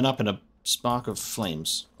he went up in a spark of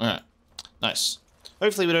flames. Alright. Nice.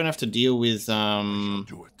 Hopefully we don't have to deal with,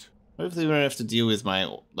 Do it. hopefully we don't have to deal with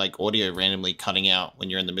my, like, audio randomly cutting out when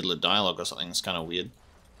you're in the middle of dialogue or something. It's kind of weird.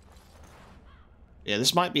 Yeah,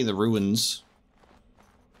 this might be the ruins.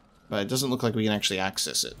 But it doesn't look like we can actually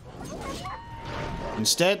access it.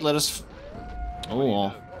 Instead, let us...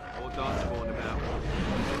 Oh.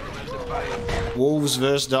 Wolves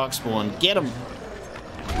versus Darkspawn. Get them!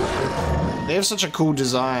 They have such a cool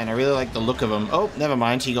design. I really like the look of them. Oh, never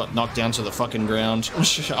mind. He got knocked down to the fucking ground.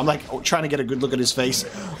 I'm like trying to get a good look at his face.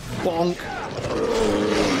 Bonk.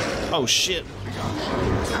 Oh, shit.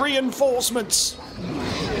 Reinforcements!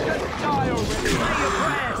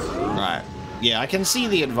 Right. Yeah, I can see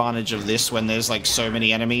the advantage of this when there's like so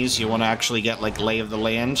many enemies. You want to actually get like lay of the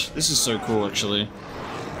land. This is so cool, actually.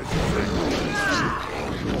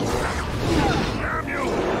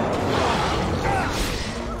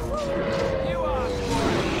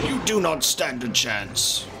 You do not stand a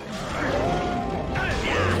chance.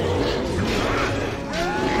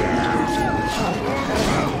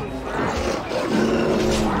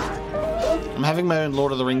 I'm having my own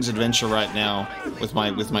Lord of the Rings adventure right now with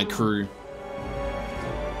my crew.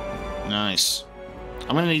 Nice.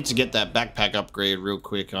 I'm gonna need to get that backpack upgrade real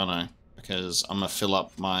quick, aren't I? Because I'm gonna fill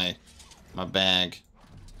up my bag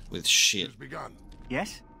with shit. Begun.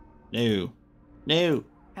 Yes? No. No.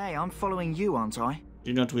 Hey, I'm following you, aren't I?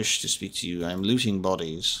 Do not wish to speak to you. I am looting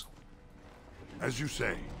bodies. As you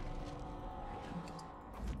say.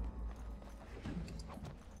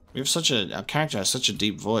 We have our character has such a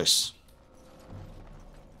deep voice.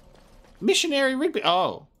 Missionary Rigby.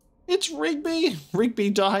 Oh. It's Rigby!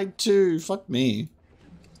 Rigby died too. Fuck me.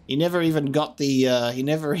 He never even got the,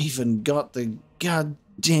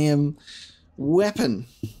 goddamn weapon.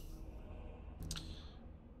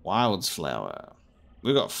 Wild's Flower.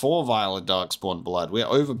 We've got 4 vial of Darkspawn blood. We're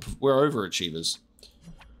overachievers.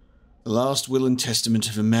 The Last Will and Testament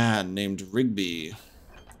of a Man named Rigby.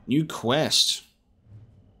 New quest.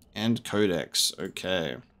 And codex.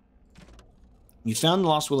 Okay. You found the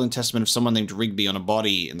last will and testament of someone named Rigby on a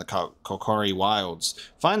body in the Korcari wilds.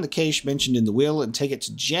 Find the cache mentioned in the will and take it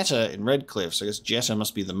to Jetta in Redcliffe. So I guess Jetta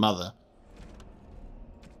must be the mother.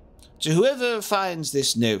 To whoever finds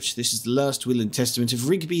this note, this is the last will and testament of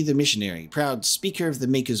Rigby the missionary, proud speaker of the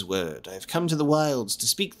Maker's word. I have come to the wilds to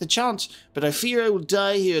speak the chant, but I fear I will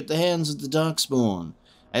die here at the hands of the Darkspawn.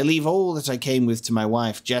 I leave all that I came with to my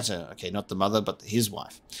wife, Jetta. Okay, not the mother, but his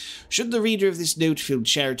wife. Should the reader of this note feel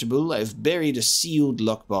charitable, I have buried a sealed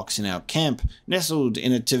lockbox in our camp, nestled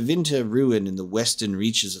in a Tevinter ruin in the western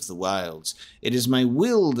reaches of the wilds. It is my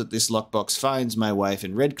will that this lockbox finds my wife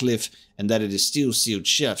in Redcliffe, and that it is still sealed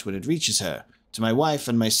shut when it reaches her. To my wife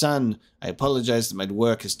and my son, I apologize that my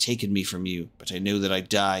work has taken me from you, but I know that I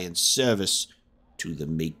die in service to the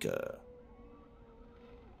Maker.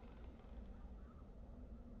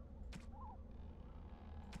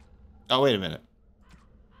 Oh, wait a minute.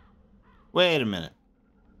 Wait a minute.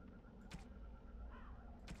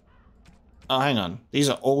 Oh, hang on. These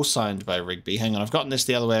are all signed by Rigby. Hang on, I've gotten this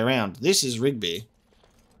the other way around. This is Rigby.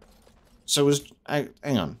 So was... hang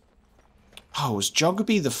on. Oh, was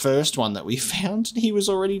Jogby the first one that we found? He was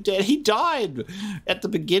already dead. He died at the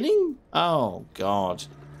beginning? Oh, God.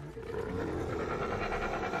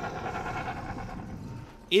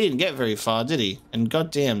 He didn't get very far, did he? And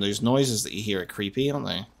goddamn, those noises that you hear are creepy, aren't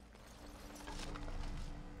they?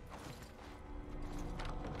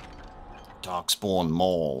 Darkspawn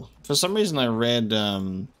Mall. For some reason I read,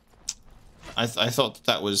 I thought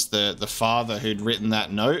that was the father who'd written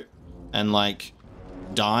that note and, like,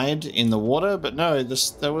 died in the water, but no,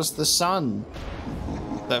 that was the son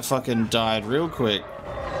that fucking died real quick.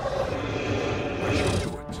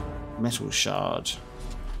 Metal shard.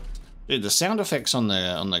 Dude, the sound effects on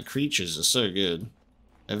the creatures are so good.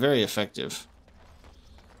 They're very effective.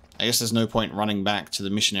 I guess there's no point running back to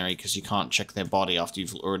the missionary because you can't check their body after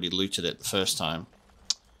you've already looted it the first time.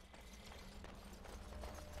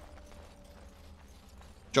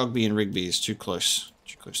 Jogby and Rigby is too close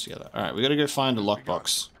together. Alright, we gotta go find a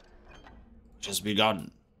lockbox. Just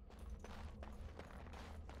begun.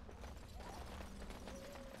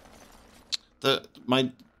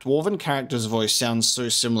 My dwarven character's voice sounds so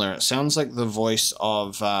similar. It sounds like the voice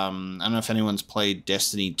of, I don't know if anyone's played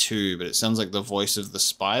Destiny 2, but it sounds like the voice of the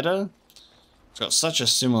spider. It's got such a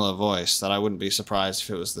similar voice that I wouldn't be surprised if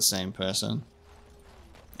it was the same person.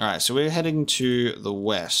 Alright, so we're heading to the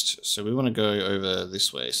west. So we want to go over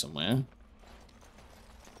this way somewhere.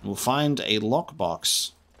 We'll find a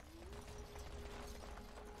lockbox.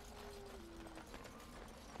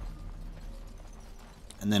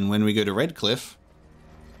 And then when we go to Redcliffe,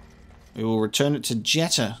 we will return it to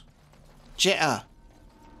Jetta. Jetta!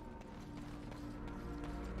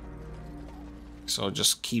 So I'll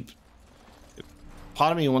just keep...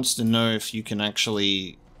 Part of me wants to know if you can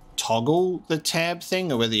actually toggle the tab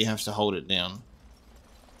thing or whether you have to hold it down.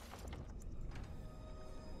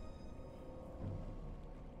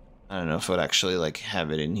 I don't know if it would actually, like,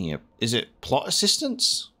 have it in here. Is it plot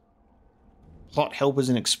assistance? Plot helpers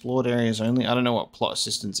in explored areas only? I don't know what plot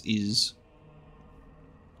assistance is.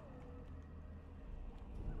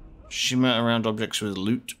 Shimmer around objects with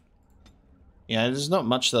loot. Yeah, there's not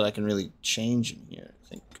much that I can really change in here, I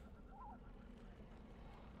think.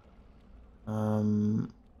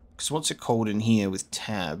 Because what's it called in here with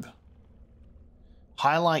tab?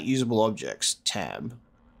 Highlight usable objects, tab.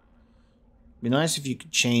 Be nice if you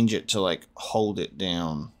could change it to, like, hold it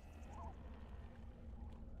down.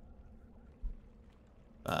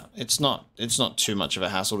 It's not too much of a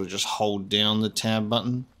hassle to just hold down the tab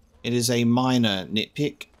button. It is a minor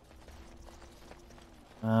nitpick.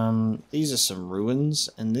 These are some ruins,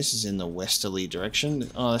 and this is in the westerly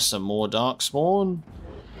direction. Oh, there's some more darkspawn.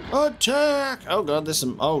 Attack! Oh god, there's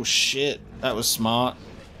some... Oh shit, that was smart.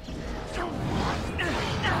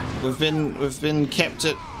 We've been kept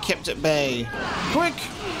at bay. Quick!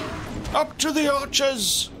 Up to the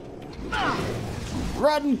archers!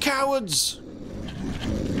 Run, cowards!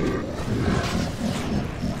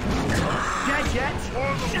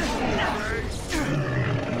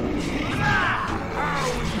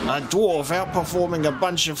 A dwarf outperforming a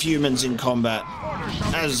bunch of humans in combat,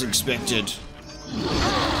 as expected.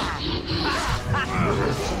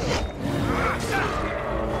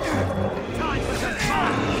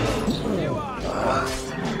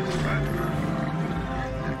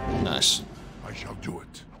 Nice. I shall do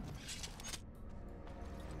it.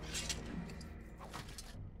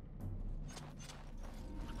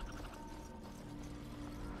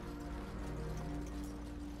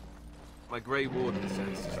 My Grey Warden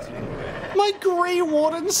senses tingling. My Grey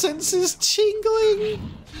Warden senses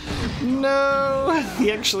tingling! No,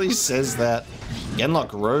 he actually says that.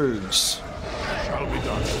 Genlock rogues. Shall be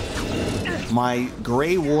done. My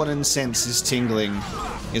Grey Warden senses tingling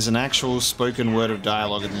is an actual spoken word of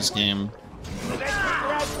dialogue in this game.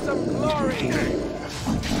 Let's some glory.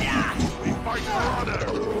 We fight for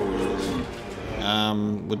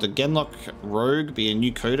honor. Would the Genlock rogue be a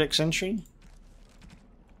new codex entry?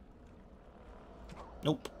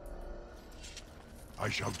 Nope. I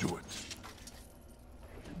shall do it.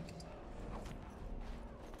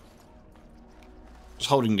 Just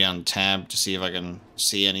holding down tab to see if I can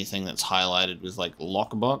see anything that's highlighted with, like,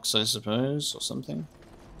 lockbox, I suppose, or something.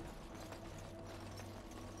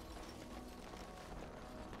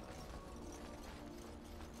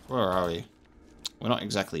 Where are we? We're not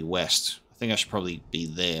exactly west. I think I should probably be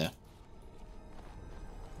there.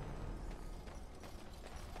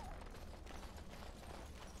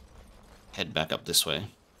 Head back up this way.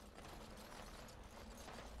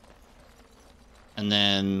 And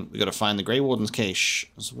then we got to find the Grey Warden's cache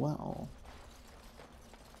as well.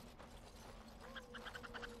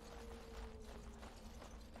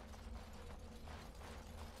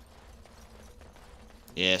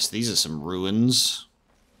 Yes, these are some ruins.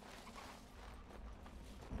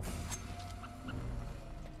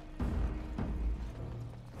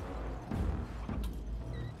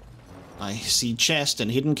 I see chest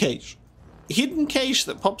and hidden cache. Hidden cache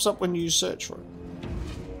that pops up when you search for it.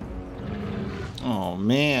 Oh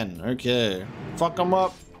man, okay. Fuck them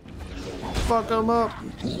up. Fuck them up.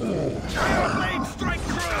 Blade strike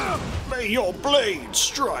true! May your blade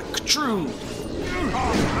strike true.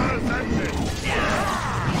 Shall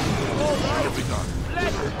be done.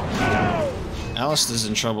 Alistair's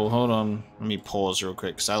in trouble. Hold on. Let me pause real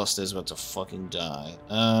quick, because Alistair's about to fucking die.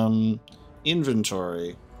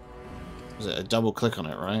 Inventory. Was it a double click on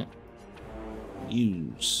it, right?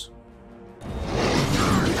 Use.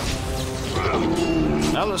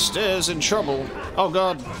 Alistair's in trouble. Oh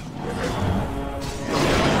god.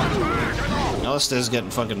 Alistair's getting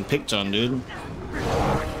fucking picked on, dude.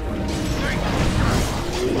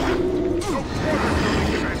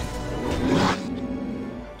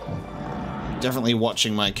 Definitely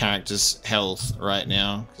watching my character's health right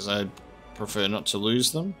now, because I prefer not to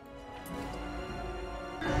lose them.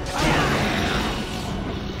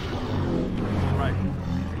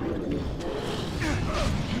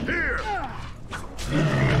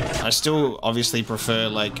 I still obviously prefer,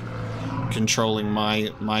 like, controlling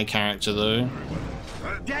my character though,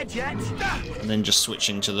 Dead yet? and then just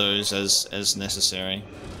switching to those as necessary.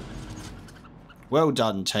 Well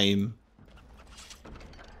done, team.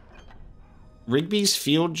 Rigby's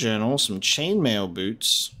field journal, some chainmail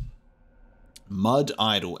boots, mud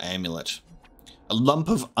idol amulet. A lump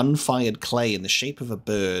of unfired clay in the shape of a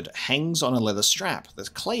bird hangs on a leather strap. The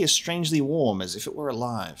clay is strangely warm, as if it were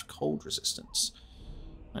alive. Cold resistance.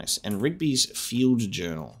 Nice. And Rigby's field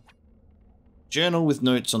journal. Journal with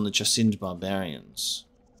notes on the Chasind barbarians.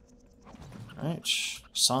 Right.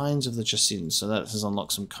 Signs of the Chasind. So that has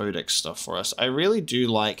unlocked some codex stuff for us. I really do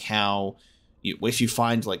like how if you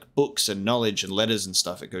find like books and knowledge and letters and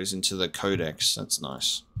stuff, it goes into the codex. That's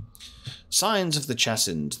nice. Signs of the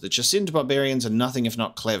Chasind. The Chasind barbarians are nothing if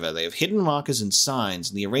not clever. They have hidden markers and signs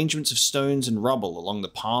in the arrangements of stones and rubble along the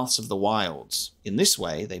paths of the wilds. In this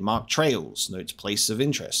way, they mark trails, note places of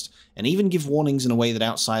interest, and even give warnings in a way that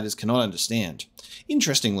outsiders cannot understand.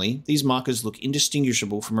 Interestingly, these markers look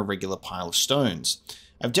indistinguishable from a regular pile of stones.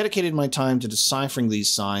 I've dedicated my time to deciphering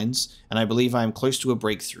these signs, and I believe I am close to a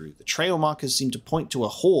breakthrough. The trail markers seem to point to a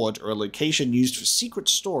hoard or a location used for secret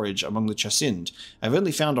storage among the Chasind. I've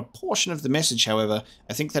only found a portion of the message, however.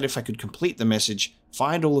 I think that if I could complete the message,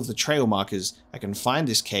 find all of the trail markers, I can find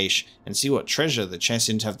this cache and see what treasure the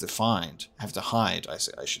Chasind have to hide, I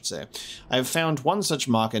should say. I have found one such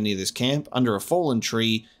marker near this camp, under a fallen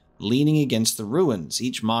tree, leaning against the ruins.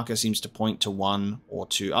 Each marker seems to point to one or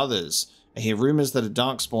two others. I hear rumors that a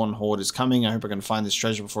Darkspawn horde is coming. I hope I can find this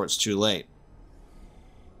treasure before it's too late.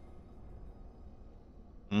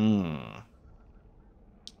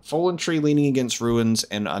 Fallen tree leaning against ruins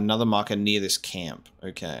and another marker near this camp.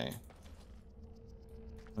 Okay.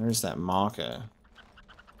 Where is that marker?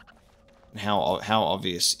 And how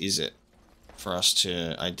obvious is it for us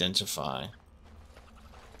to identify?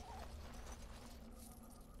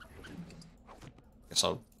 Guess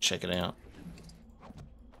I'll check it out.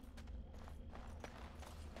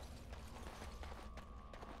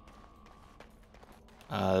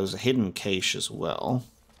 There's a hidden cache as well.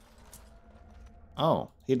 Oh,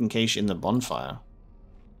 hidden cache in the bonfire.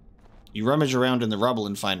 You rummage around in the rubble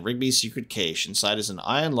and find Rigby's secret cache. Inside is an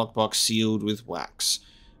iron lockbox sealed with wax.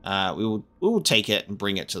 We will take it and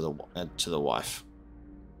bring it to the wife.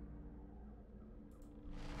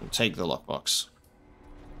 We'll take the lockbox.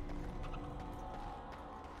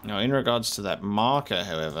 Now, in regards to that marker,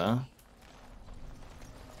 however...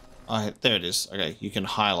 Oh, there it is. Okay, you can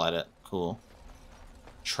highlight it. Cool.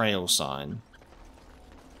 Trail sign.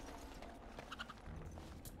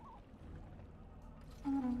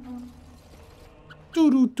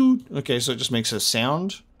 Doot doot. Okay, so it just makes a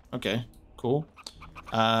sound. Okay, cool.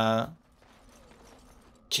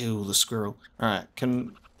 Kill the squirrel. Alright,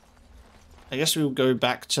 I guess we'll go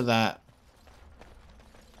back to that.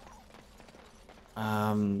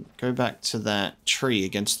 Go back to that tree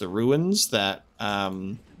against the ruins that,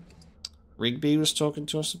 Rigby was talking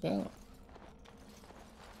to us about.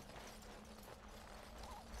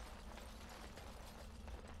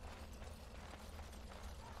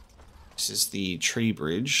 This is the tree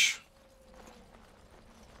bridge.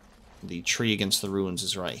 The tree against the ruins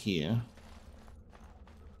is right here.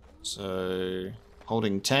 So,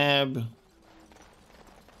 holding tab.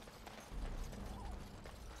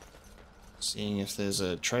 Seeing if there's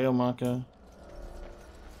a trail marker.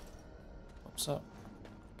 What's up?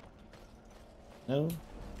 No?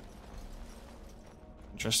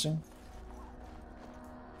 Interesting.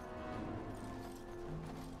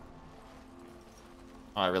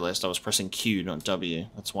 Oh, I realized I was pressing Q, not W.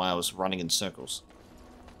 That's why I was running in circles.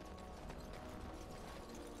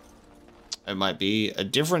 It might be a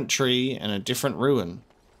different tree and a different ruin.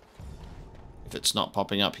 If it's not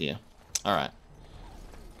popping up here. Alright.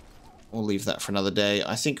 We'll leave that for another day.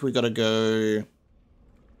 I think we gotta go...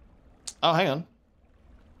 Oh, hang on.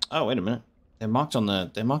 Oh, wait a minute. They're marked on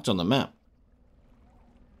the map.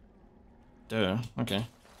 Duh. Okay.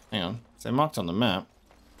 Hang on. If they're marked on the map...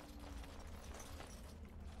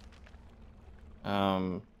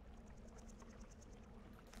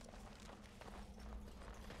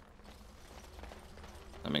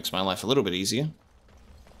 That makes my life a little bit easier.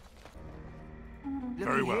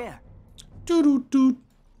 Very well. Here. Doo-doo-doo.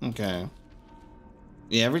 Okay.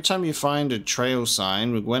 Yeah, every time you find a trail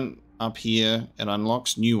sign, we went up here, it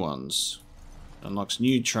unlocks new ones. It unlocks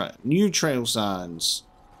new trail signs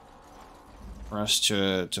for us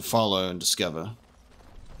to follow and discover.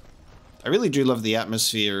 I really do love the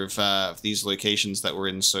atmosphere of these locations that we're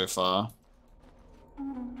in so far.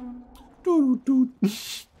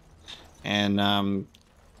 And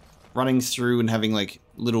running through and having like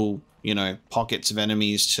little, you know, pockets of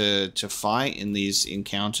enemies to fight in these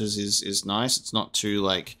encounters is nice. It's not too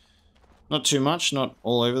like, not too much, not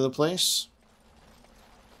all over the place.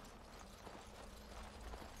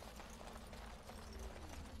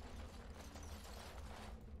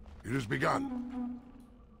 It has begun.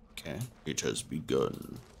 Okay, it has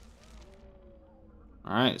begun.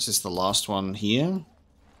 Alright, is this the last one here?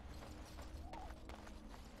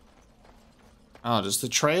 Oh, does the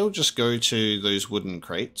trail just go to those wooden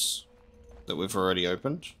crates that we've already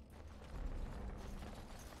opened?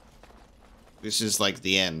 This is like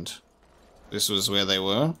the end. This was where they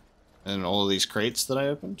were, and all of these crates that I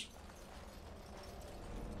opened.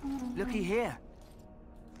 Looky here.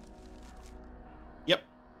 Yep.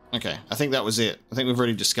 Okay, I think that was it. I think we've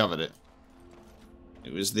already discovered it.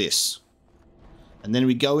 It was this. And then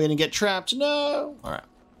we go in and get trapped. No! Alright.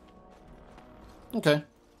 Okay.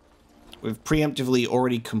 We've preemptively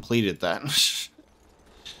already completed that.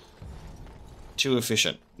 Too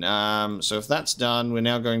efficient. So if that's done, we're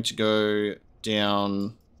now going to go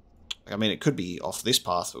down... I mean, it could be off this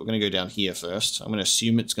path, but we're going to go down here first. I'm going to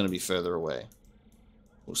assume it's going to be further away.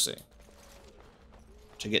 We'll see.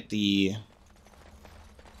 To get the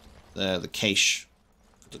cache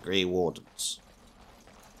for the Grey Wardens.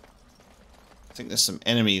 I think there's some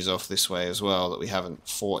enemies off this way as well that we haven't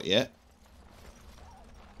fought yet.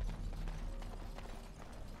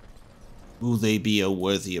 Will they be a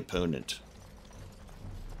worthy opponent?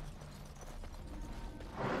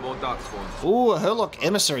 More darkspawns. Ooh, a Herlock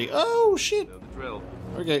emissary. Oh, shit. Know the drill.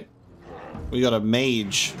 Okay. We got a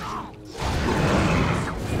mage.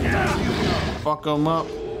 Fuck him up.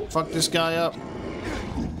 Fuck this guy up.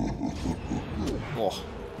 Oh,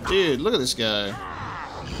 dude, look at this guy.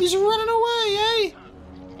 He's running away, eh?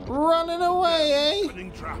 Running away, eh?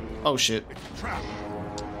 Oh, shit.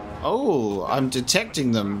 Oh, I'm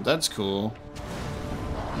detecting them. That's cool.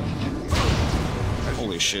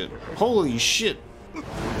 Holy shit. Holy shit.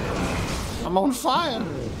 I'm on fire.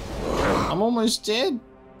 I'm almost dead.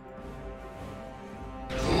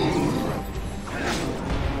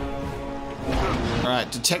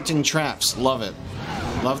 Alright, detecting traps. Love it.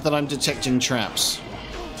 Love that I'm detecting traps.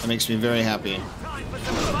 That makes me very happy.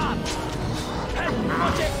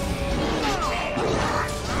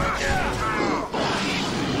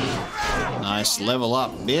 Nice, level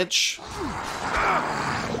up, bitch.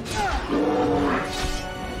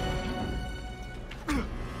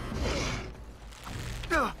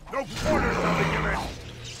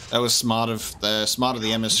 That was smart of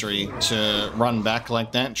the emissary to run back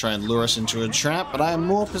like that, try and lure us into a trap, but I am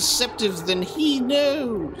more perceptive than he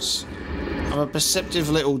knows. I'm a perceptive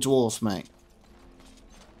little dwarf, mate.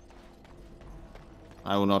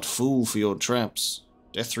 I will not fool for your traps.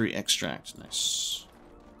 Death root extract, nice.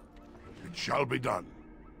 It shall be done.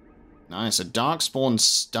 Nice, a darkspawn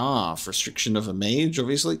staff, restriction of a mage,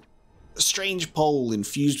 obviously. A strange pole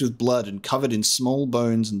infused with blood and covered in small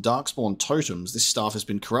bones and darkspawn totems. This staff has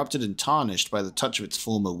been corrupted and tarnished by the touch of its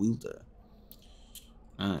former wielder.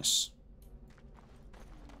 Nice.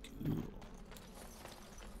 Cool.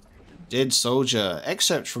 Dead soldier.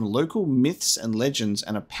 Excerpt from local myths and legends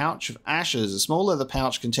and a pouch of ashes. A small leather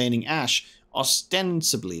pouch containing ash,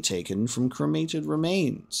 ostensibly taken from cremated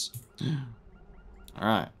remains.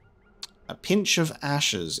 Alright. A pinch of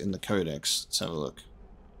ashes in the codex. Let's have a look.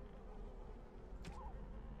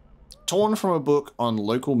 Torn from a book on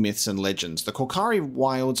local myths and legends, the Korcari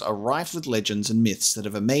wilds are rife with legends and myths that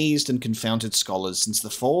have amazed and confounded scholars since the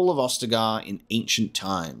fall of Ostagar in ancient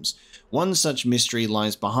times. One such mystery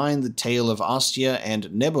lies behind the tale of Astia and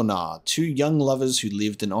Nebonar, two young lovers who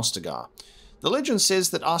lived in Ostagar. The legend says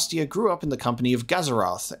that Astia grew up in the company of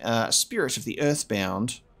Gazarath, a spirit of the earth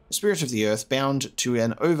bound to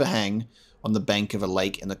an overhang on the bank of a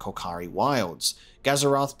lake in the Korcari wilds.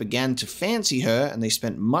 Gazarath began to fancy her, and they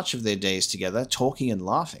spent much of their days together, talking and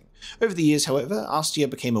laughing. Over the years, however, Astia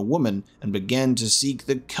became a woman and began to seek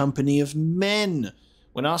the company of men.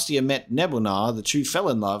 When Astia met Nebonar, the two fell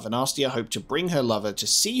in love, and Astia hoped to bring her lover to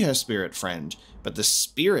see her spirit friend, but the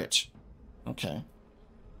spirit...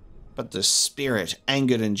 But the spirit,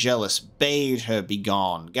 angered and jealous, bade her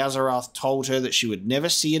begone. Gazarath told her that she would never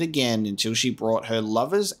see it again until she brought her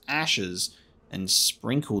lover's ashes and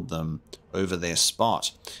sprinkled them over their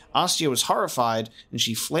spot. Astia was horrified, and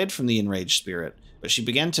she fled from the enraged spirit. But she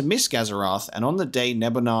began to miss Gazarath, and on the day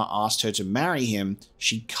Nebonar asked her to marry him,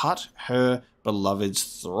 she cut her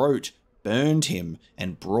beloved's throat, burned him,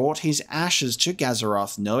 and brought his ashes to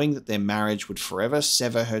Gazarath, knowing that their marriage would forever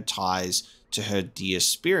sever her ties to her dear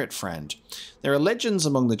spirit friend. There are legends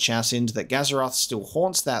among the Chasind that Gazarath still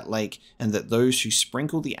haunts that lake, and that those who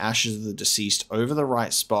sprinkle the ashes of the deceased over the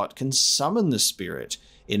right spot can summon the spirit.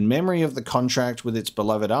 In memory of the contract with its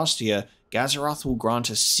beloved Astia, Gazarath will grant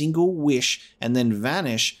a single wish and then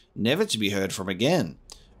vanish, never to be heard from again.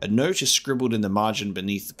 A note is scribbled in the margin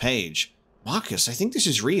beneath the page. Marcus, I think this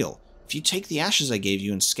is real. If you take the ashes I gave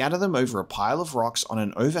you and scatter them over a pile of rocks on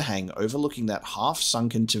an overhang overlooking that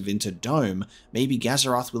half-sunken Tevinter dome, maybe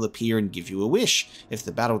Gazarath will appear and give you a wish. If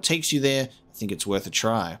the battle takes you there, I think it's worth a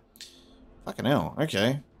try. Fucking hell,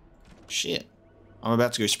 okay. Shit. I'm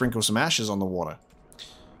about to go sprinkle some ashes on the water.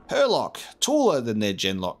 Herlock, taller than their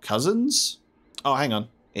Genlock cousins. Oh, hang on.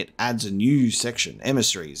 It adds a new section.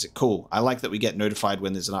 Emissaries. Cool. I like that we get notified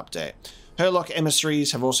when there's an update. Herlock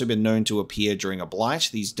emissaries have also been known to appear during a blight.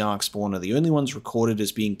 These Darkspawn are the only ones recorded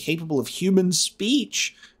as being capable of human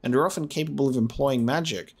speech, and are often capable of employing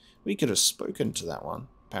magic. We could have spoken to that one,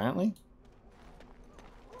 apparently.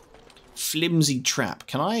 Flimsy trap.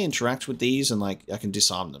 Can I interact with these and, like, I can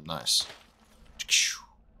disarm them? Nice.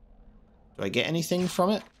 Do I get anything from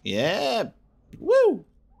it? Yeah! Woo!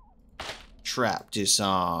 Trap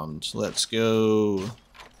disarmed. Let's go.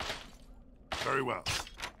 Very well.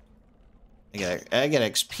 I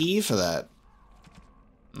get XP for that.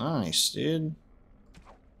 Nice, dude.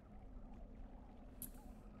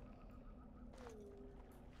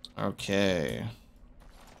 Okay.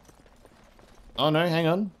 Oh no, hang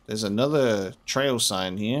on. There's another trail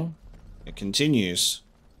sign here. It continues.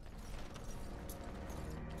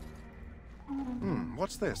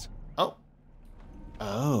 What's this? Oh.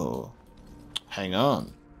 Oh. Hang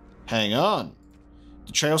on. Hang on.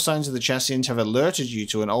 The trail signs of the Chasind have alerted you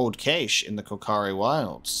to an old cache in the Korcari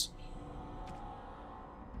wilds.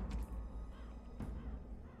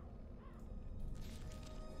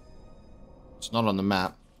 It's not on the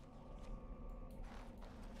map.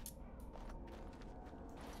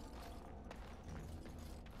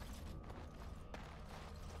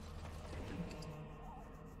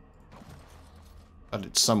 But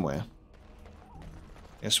it's somewhere.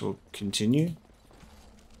 Guess we'll continue.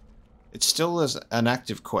 It still is an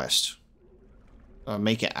active quest.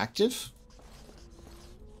 Make it active?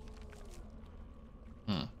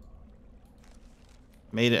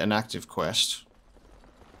 Made it an active quest.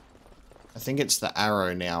 I think it's the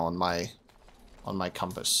arrow now on my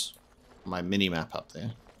compass. My mini-map up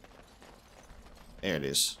there. There it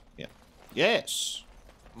is. Yeah. Yes!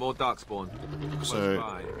 More Darkspawn.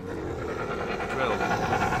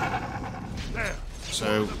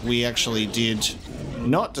 So we actually did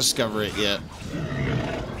not discover it yet.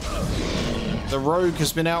 The rogue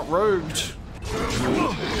has been outrogued.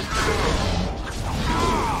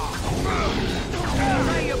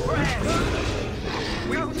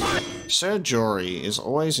 Sir Jory is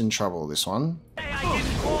always in trouble, this one.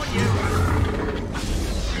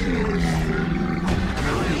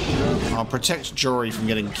 I'll protect Jory from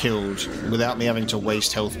getting killed without me having to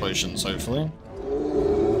waste health potions, hopefully.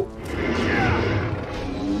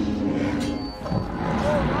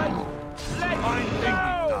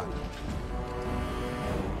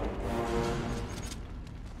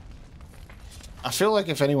 I feel like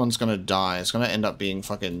if anyone's gonna die, it's gonna end up being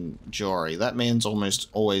fucking Jory. That man's almost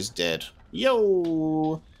always dead.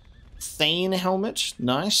 Yo! Thane helmet.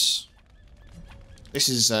 Nice. This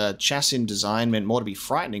is Chasind design, meant more to be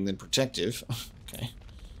frightening than protective. Okay.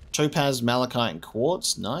 Topaz, malachite, and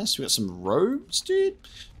quartz. Nice. We got some robes, dude.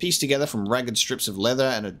 Pieced together from ragged strips of leather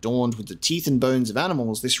and adorned with the teeth and bones of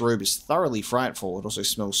animals, this robe is thoroughly frightful. It also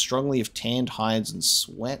smells strongly of tanned hides and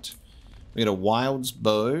sweat. We got a wild's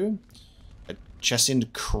bow. A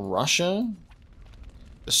chassined crusher.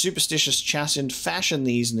 The superstitious chassined fashion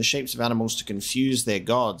these in the shapes of animals to confuse their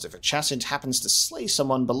gods. If a chassined happens to slay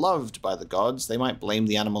someone beloved by the gods, they might blame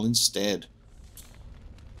the animal instead.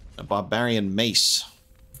 A barbarian mace.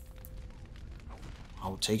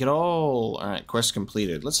 I'll take it all. Alright, quest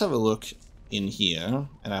completed. Let's have a look in here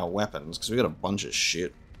at our weapons, because we got a bunch of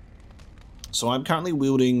shit. So I'm currently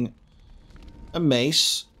wielding a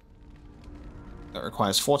mace that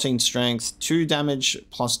requires 14 strength, 2 damage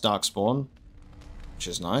plus darkspawn, which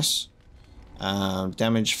is nice.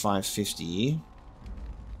 Damage 550.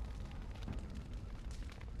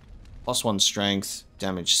 Plus 1 strength,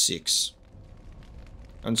 damage 6.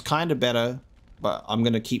 And it's kind of better, but I'm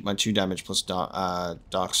going to keep my 2 damage plus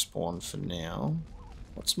darkspawn for now.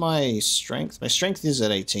 What's my strength? My strength is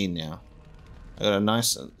at 18 now. I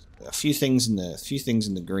got a few things in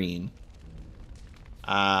the green.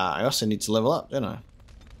 I also need to level up, don't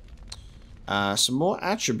I? Some more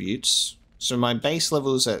attributes. So my base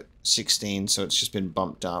level is at 16, so it's just been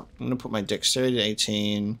bumped up. I'm going to put my dexterity to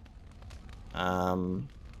 18. I'm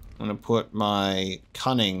going to put my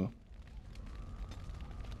cunning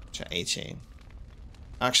to 18.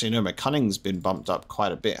 Actually, no, my cunning's been bumped up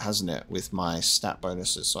quite a bit, hasn't it, with my stat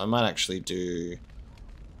bonuses. So I might actually do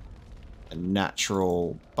a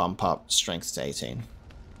natural bump up strength to 18.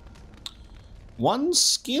 One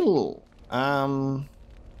skill. I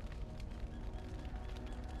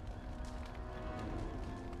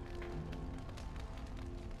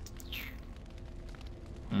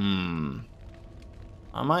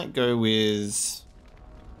might go with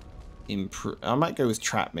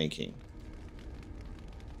trap making.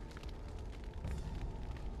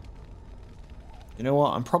 You know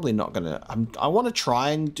what? I'm probably not gonna. I want to try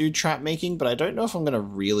and do trap making, but I don't know if I'm gonna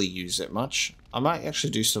really use it much. I might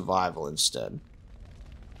actually do survival instead.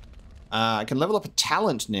 I can level up a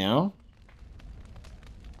talent now.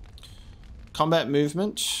 Combat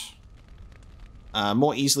movement.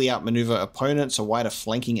 More easily outmaneuver opponents. A wider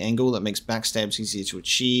flanking angle that makes backstabs easier to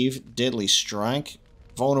achieve. Deadly strike.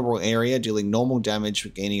 Vulnerable area, dealing normal damage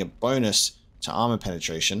with gaining a bonus to armor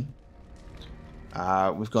penetration.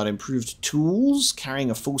 We've got improved tools,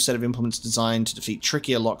 carrying a full set of implements designed to defeat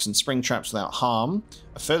trickier locks and spring traps without harm.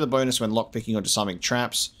 A further bonus when lockpicking or disarming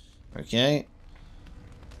traps. Okay.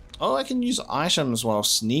 Oh, I can use items while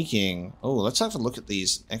sneaking. Oh, let's have a look at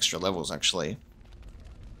these extra levels, actually.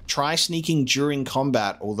 Try sneaking during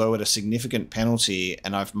combat, although at a significant penalty,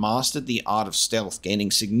 and I've mastered the art of stealth,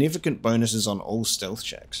 gaining significant bonuses on all stealth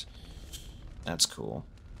checks. That's cool.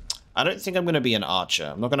 I don't think I'm going to be an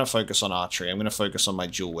archer. I'm not going to focus on archery. I'm going to focus on my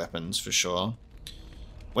dual weapons for sure.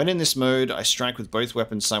 When in this mode, I strike with both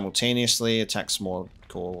weapons simultaneously. Attacks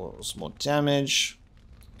cause more damage.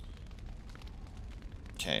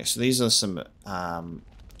 Okay, so these are some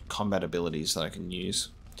combat abilities that I can use.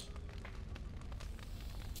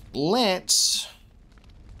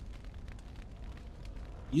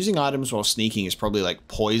 Using items while sneaking is probably like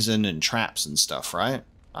poison and traps and stuff, right?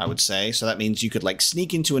 I would say. So that means you could like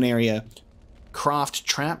sneak into an area, craft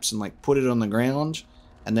traps and like put it on the ground,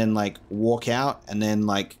 and then like walk out, and then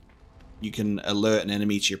like you can alert an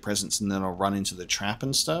enemy to your presence and then I'll run into the trap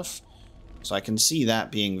and stuff. So I can see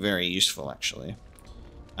that being very useful actually.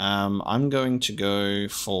 I'm going to go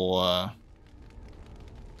for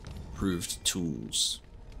improved tools.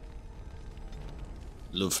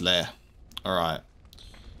 Lovely. Alright.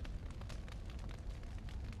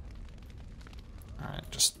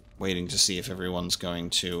 Alright, just waiting to see if everyone's going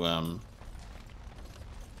to,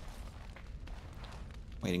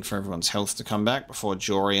 waiting for everyone's health to come back before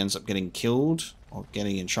Jory ends up getting killed or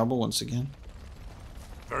getting in trouble once again.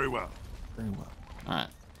 Very well. Very well. Alright.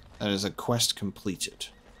 That is a quest completed.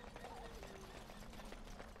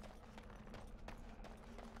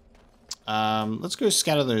 Let's go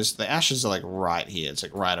scatter those. The ashes are like right here. It's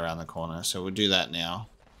like right around the corner. So we'll do that now.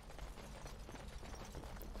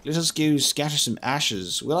 Let us go scatter some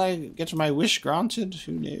ashes. Will I get my wish granted?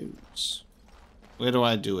 Who knows? Where do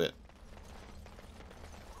I do it?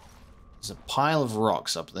 There's a pile of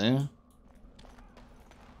rocks up there.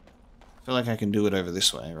 I feel like I can do it over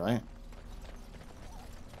this way, right?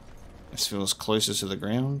 This feels closer to the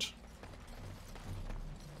ground.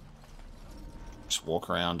 Just walk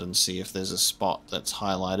around and see if there's a spot that's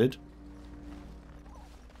highlighted.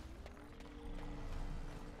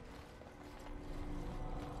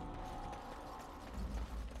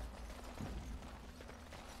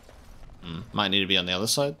 Might need to be on the other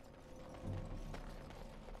side.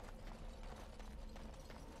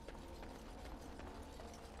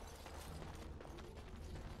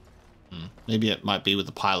 Maybe it might be with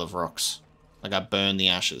the pile of rocks. Like I burn the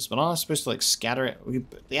ashes, but I'm not supposed to like scatter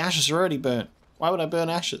it. The ashes are already burnt. Why would I burn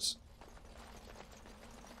ashes?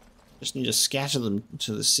 Just need to scatter them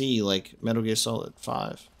to the sea like Metal Gear Solid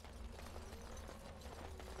 5.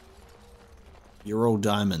 You're all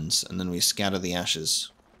diamonds, and then we scatter the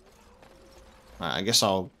ashes. Alright, I guess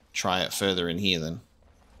I'll try it further in here then.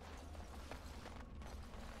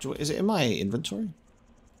 Is it in my inventory?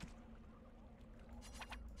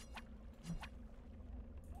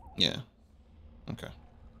 Yeah. Okay.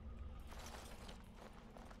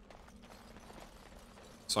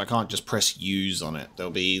 So I can't just press use on it.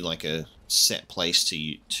 There'll be like a set place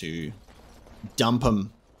to dump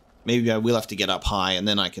them. Maybe I will have to get up high and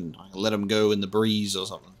then I can let them go in the breeze or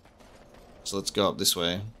something. So let's go up this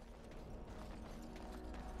way.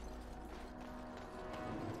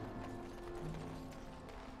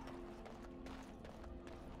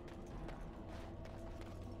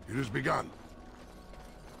 It has begun.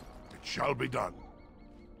 It shall be done.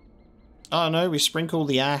 Oh no, we sprinkle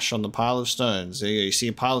the ash on the pile of stones. There you go. You see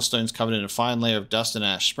a pile of stones covered in a fine layer of dust and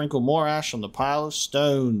ash. Sprinkle more ash on the pile of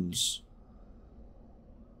stones.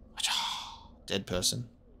 Dead person.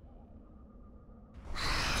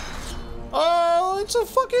 Oh, it's a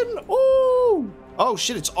fucking... Oh! Oh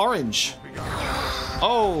shit, it's orange.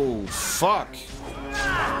 Oh, fuck.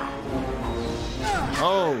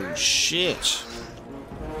 Oh, shit.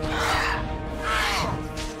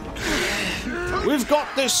 We've got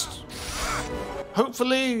this!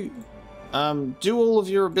 Hopefully, do all of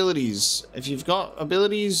your abilities. If you've got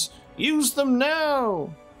abilities, use them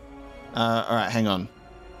now! Alright, hang on.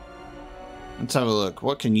 Let's have a look.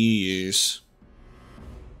 What can you use?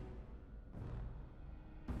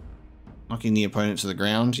 Knocking the opponent to the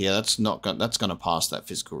ground? Yeah, that's gonna pass that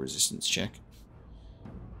physical resistance check.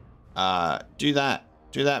 Do that.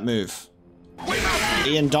 Do that move.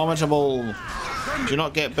 The Indomitable. Do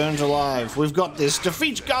not get burned alive. We've got this.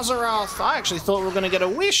 Defeat Gazarath. I actually thought we were going to get a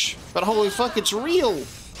wish, but holy fuck, it's real.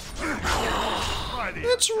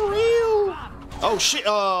 It's real. Oh shit.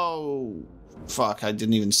 Oh. Fuck, I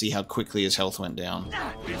didn't even see how quickly his health went down.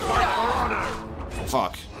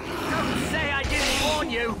 Fuck. Don't say I didn't warn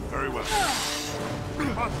you. Very well.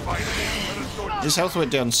 His health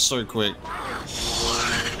went down so quick.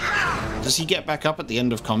 Does he get back up at the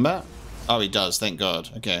end of combat? Oh, he does. Thank God.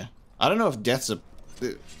 Okay. I don't know if deaths are...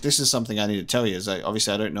 This is something I need to tell you. Is that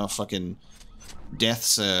obviously I don't know if fucking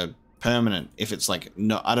deaths are permanent. If it's like...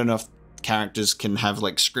 No, I don't know if characters can have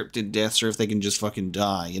like scripted deaths or if they can just fucking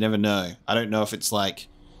die. You never know. I don't know if it's like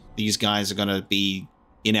these guys are going to be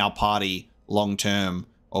in our party long term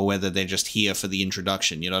or whether they're just here for the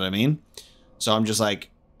introduction. You know what I mean? So I'm just like...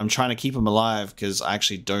 I'm trying to keep them alive because I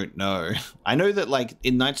actually don't know. I know that like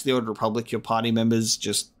in Knights of the Old Republic, your party members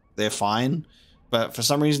just... They're fine. But for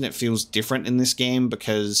some reason it feels different in this game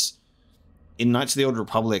because in Knights of the Old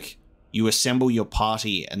Republic, you assemble your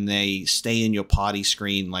party and they stay in your party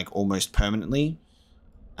screen like almost permanently,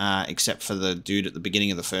 except for the dude at the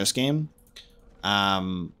beginning of the first game.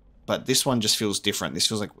 But this one just feels different. This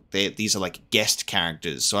feels like these are like guest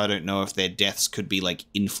characters, so I don't know if their deaths could be like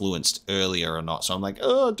influenced earlier or not. So I'm like,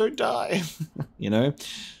 oh, don't die, you know?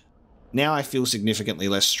 Now I feel significantly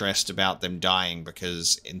less stressed about them dying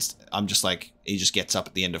because I'm just like, he just gets up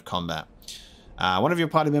at the end of combat. One of your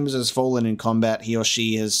party members has fallen in combat. He or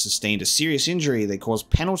she has sustained a serious injury. They cause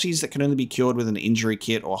penalties that can only be cured with an injury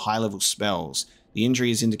kit or high-level spells. The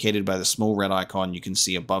injury is indicated by the small red icon you can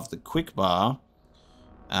see above the quick bar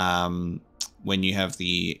when you have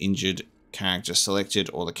the injured character selected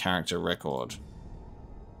or the character record.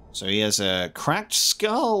 So he has a cracked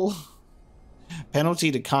skull.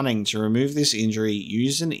 Penalty to cunning. To remove this injury,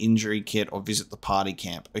 use an injury kit or visit the party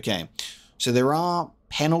camp. Okay, so there are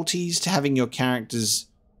penalties to having your characters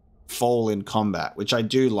fall in combat, which I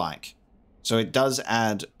do like. So it does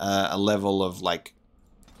add a level of like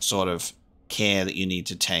sort of care that you need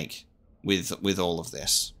to take with all of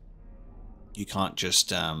this. You can't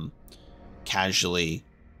just casually,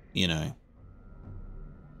 you know,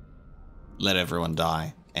 let everyone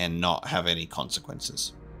die and not have any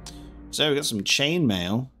consequences. So we got some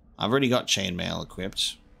chainmail. I've already got chainmail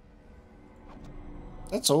equipped.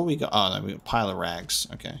 That's all we got. Oh no, we got a pile of rags.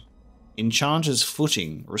 Okay. Enchanter's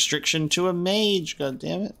footing. Restriction to a mage. God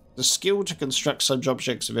damn it. The skill to construct such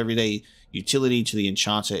objects of everyday utility to the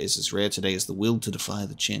enchanter is as rare today as the will to defy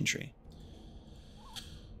the chantry.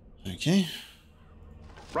 Okay.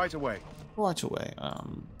 Right away. Right away.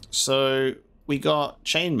 So we got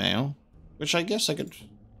chainmail, which I guess I could...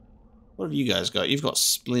 What have you guys got? You've got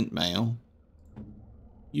splint mail.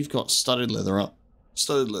 You've got studded leather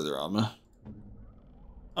armor.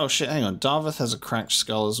 Oh shit, hang on. Darvith has a cracked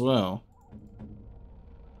skull as well.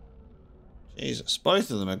 Jesus,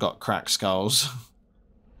 both of them have got cracked skulls.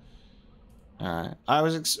 Alright, I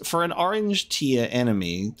was for an orange tier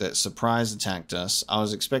enemy that surprise attacked us, I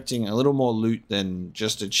was expecting a little more loot than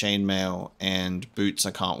just a chainmail and boots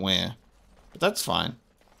I can't wear. But that's fine.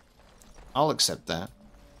 I'll accept that.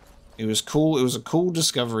 It was cool, it was a cool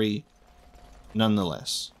discovery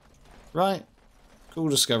nonetheless. Right? Cool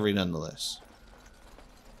discovery nonetheless.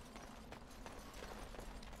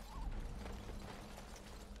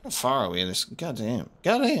 How far are we in this? Goddamn.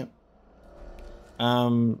 Goddamn!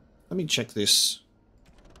 Let me check this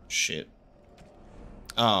shit.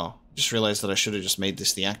 Oh, just realized that I should have just made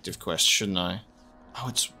this the active quest, shouldn't I? Oh,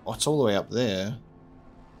 it's all the way up there.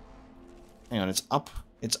 Hang on, it's up.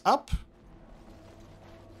 It's up?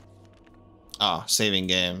 Ah, saving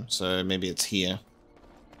game, so maybe it's here.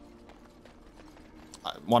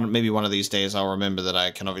 Maybe one of these days I'll remember that I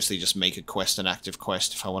can obviously just make a quest an active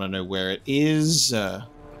quest if I want to know where it is.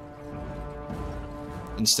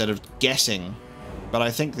 Instead of guessing. But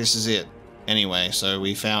I think this is it. Anyway, so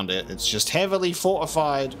we found it. It's just heavily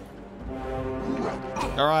fortified.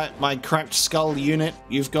 Alright, my cracked skull unit.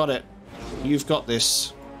 You've got it. You've got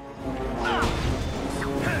this.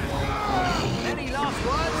 Any last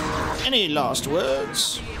words? Any last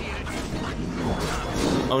words?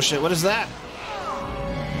 Oh shit, what is that?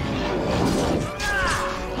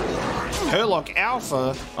 Herlock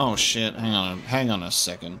Alpha? Oh shit, hang on a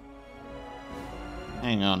second.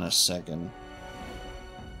 Hang on a second.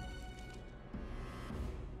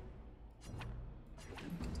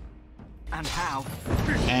 And how?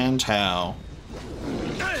 And how?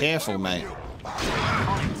 Careful, mate.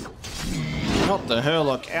 Not the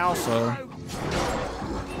Herlock Alpha.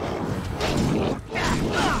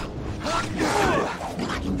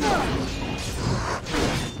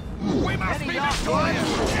 We must be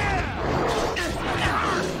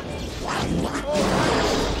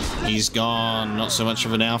He's gone. Not so much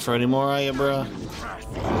of an alpha anymore, are you, bruh?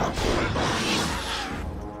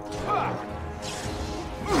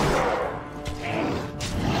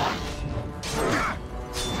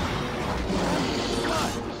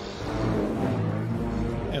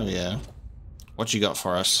 Hell yeah. What you got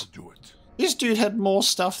for us? do it. This dude had more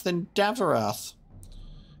stuff than Davarath.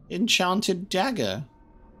 Enchanted dagger.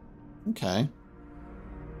 Okay.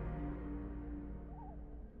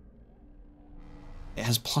 It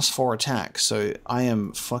has +4 attack, so I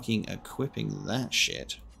am fucking equipping that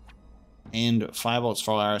shit. And Firebolt's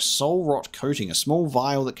Fire Soul Rot Coating, a small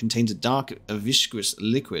vial that contains a dark, viscous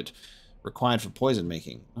liquid required for poison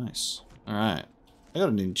making. Nice. Alright. I got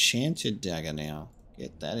an enchanted dagger now.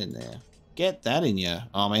 Get that in there. Get that in ya.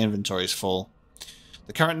 Oh, my inventory's full.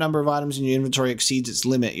 The current number of items in your inventory exceeds its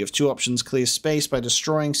limit. You have 2 options: clear space by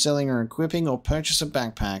destroying, selling, or equipping, or purchase a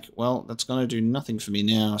backpack. Well, that's going to do nothing for me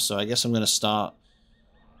now, so I guess I'm going to start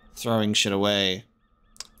throwing shit away.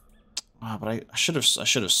 Oh, but I should have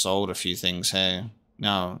sold a few things. Hey,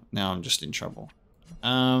 now I'm just in trouble.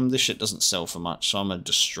 This shit doesn't sell for much, so I'm gonna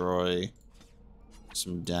destroy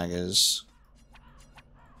some daggers.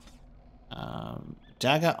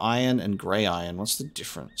 Dagger, iron, and grey iron. What's the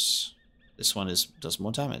difference? This one does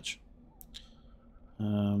more damage.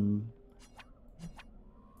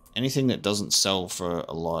 Anything that doesn't sell for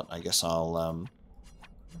a lot, I guess I'll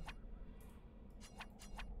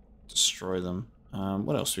destroy them.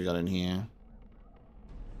 What else we got in here?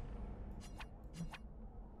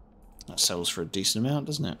 That sells for a decent amount,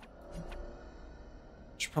 doesn't it?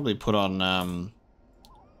 Should probably put on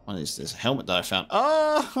what is this helmet that I found?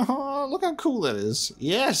 Oh, look how cool that is!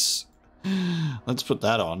 Yes, let's put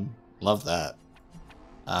that on. Love that.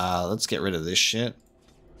 Let's get rid of this shit.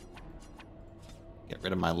 Get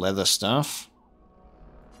rid of my leather stuff.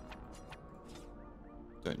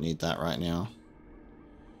 Don't need that right now.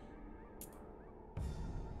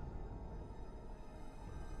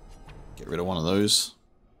 Get rid of one of those.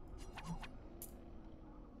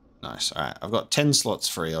 Nice. Alright, I've got 10 slots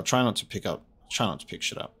free. I'll try not to pick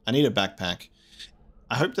shit up. I need a backpack.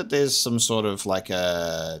 I hope that there's some sort of like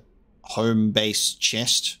a home-based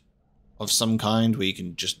chest of some kind where you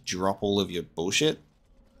can just drop all of your bullshit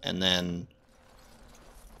and then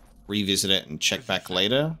revisit it and check back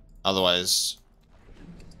later. Otherwise,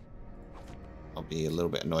 I'll be a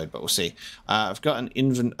little bit annoyed, but we'll see. I've got an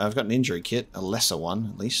injury kit, a lesser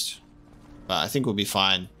one at least. But I think we'll be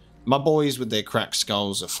fine. My boys with their cracked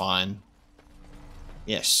skulls are fine.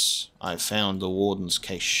 Yes, I found the warden's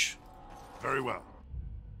cache. Very well.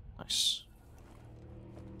 Nice.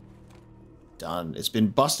 Done. It's been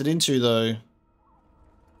busted into, though.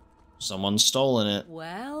 Someone's stolen it.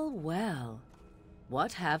 Well, well.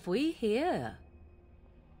 What have we here?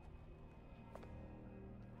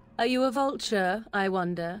 Are you a vulture, I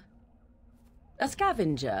wonder? A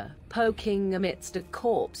scavenger, poking amidst a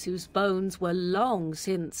corpse whose bones were long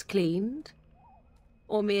since cleaned?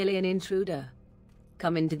 Or merely an intruder,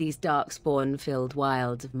 come into these darkspawn-filled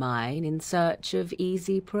wilds of mine in search of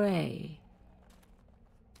easy prey?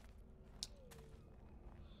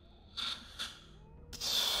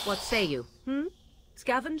 What say you,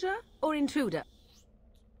 Scavenger or intruder?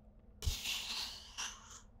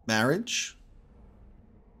 Marriage?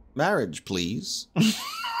 Marriage, please.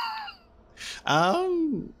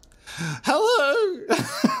 Hello.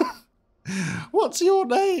 What's your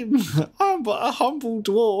name? I'm but a humble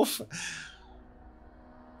dwarf.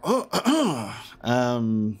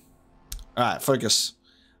 Alright, focus.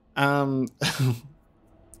 I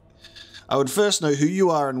would first know who you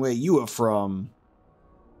are and where you are from.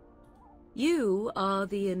 You are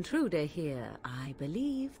the intruder here. I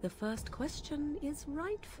believe the first question is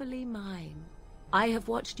rightfully mine. I have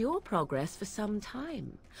watched your progress for some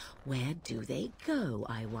time. Where do they go,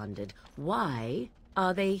 I wondered. Why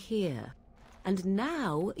are they here? And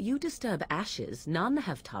now you disturb ashes none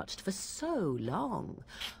have touched for so long.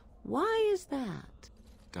 Why is that?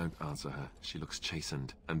 Don't answer her. She looks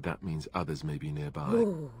chastened, and that means others may be nearby.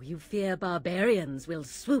 Oh, you fear barbarians will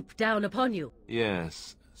swoop down upon you.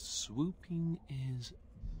 Yes, swooping is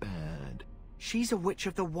bad. She's a witch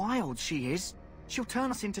of the wilds, she is. She'll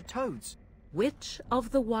turn us into toads. Witch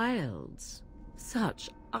of the wilds. Such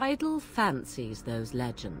idle fancies, those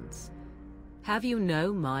legends. Have you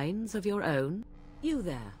no minds of your own? You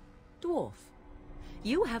there, dwarf.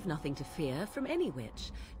 You have nothing to fear from any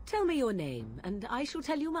witch. Tell me your name, and I shall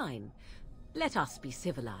tell you mine. Let us be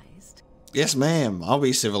civilized. Yes, ma'am. I'll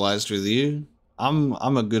be civilized with you. I'm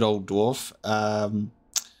a good old dwarf. I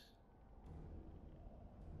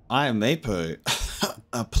am Mapo.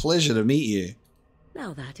 A pleasure to meet you.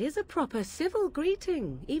 Now that is a proper civil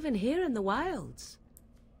greeting, even here in the wilds.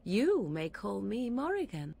 You may call me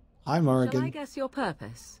Morrigan. Hi, Morrigan. Shall I guess your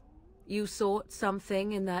purpose? You sought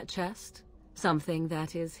something in that chest? Something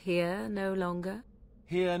that is here no longer?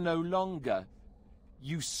 Here no longer.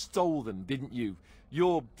 You stole them, didn't you?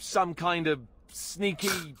 You're some kind of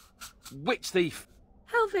sneaky witch thief.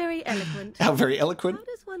 How very eloquent. How very eloquent. How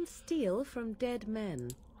does one steal from dead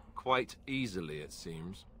men? Quite easily, it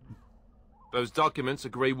seems. Those documents are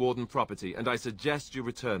Grey Warden property, and I suggest you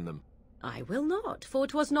return them. I will not, for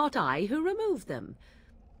 'twas not I who removed them.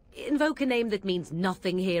 Invoke a name that means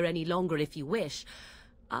nothing here any longer if you wish.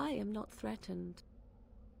 I am not threatened.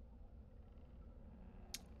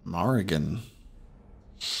 Morrigan.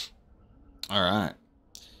 All right.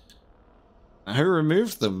 Who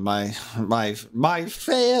removed them? My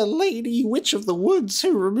fair lady witch of the woods.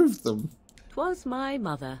 Who removed them? 'Twas my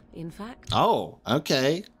mother, in fact. Oh,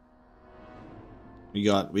 okay. We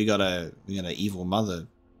got a evil mother.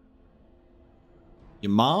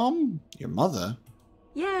 Your mom? Your mother?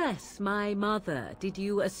 Yes, my mother. Did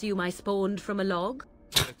you assume I spawned from a log?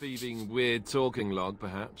 A thieving, weird talking log,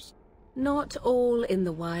 perhaps. Not all in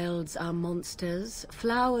the wilds are monsters.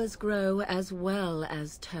 Flowers grow as well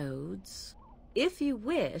as toads. If you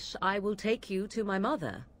wish, I will take you to my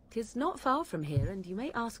mother. 'Tis not far from here, and you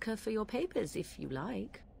may ask her for your papers if you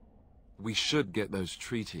like. We should get those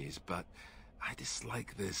treaties, but I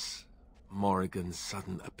dislike this Morrigan's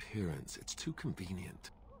sudden appearance. It's too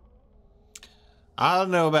convenient. I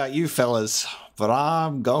don't know about you fellas, but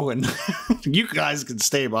I'm going. You guys can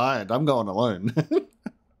stay behind. I'm going alone.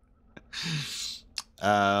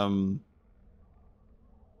 I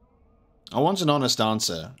want an honest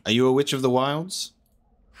answer. Are you a witch of the wilds?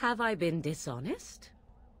 Have I been dishonest?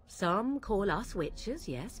 Some call us witches,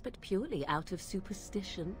 yes, but purely out of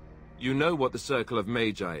superstition. You know what the Circle of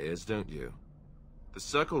Magi is, don't you? The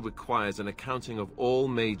Circle requires an accounting of all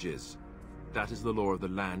mages. That is the law of the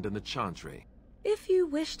land and the Chantry. If you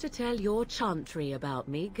wish to tell your chantry about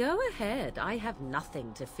me, go ahead. I have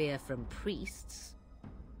nothing to fear from priests.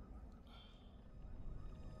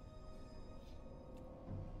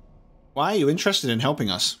 Why are you interested in helping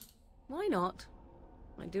us? Why not?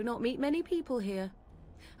 I do not meet many people here.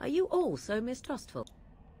 Are you all so mistrustful?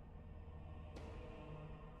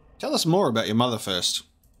 Tell us more about your mother first.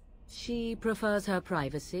 She prefers her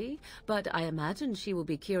privacy, but I imagine she will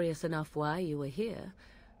be curious enough why you were here.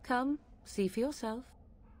 Come, see for yourself.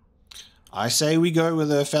 I say we go with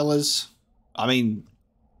her, fellas. I mean,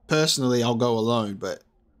 personally, I'll go alone, but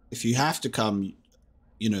if you have to come,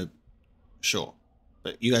 you know, sure.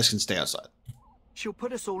 But you guys can stay outside. She'll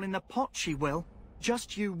put us all in the pot, she will.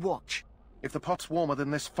 Just you watch. If the pot's warmer than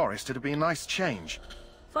this forest, it'd be a nice change.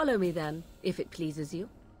 Follow me then, if it pleases you.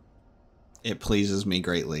 It pleases me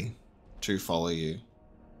greatly to follow you.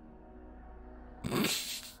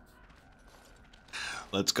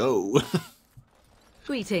 Let's go.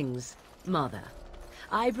 Greetings, Mother.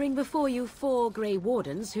 I bring before you 4 Grey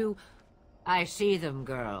Wardens who... I see them,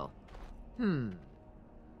 girl.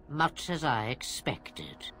 Much as I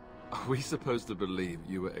expected. Are we supposed to believe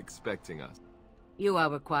you were expecting us? You are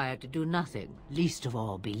required to do nothing, least of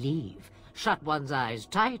all believe. Shut one's eyes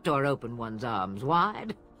tight or open one's arms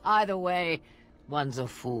wide. Either way, one's a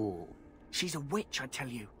fool. She's a witch, I tell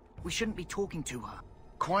you. We shouldn't be talking to her.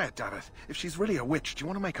 Quiet, Davith. If she's really a witch, do you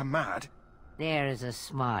want to make her mad? There is a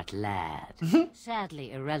smart lad.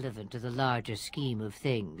 Sadly irrelevant to the larger scheme of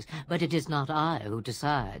things, but it is not I who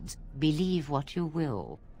decides. Believe what you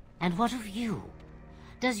will. And what of you?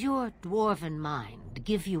 Does your dwarven mind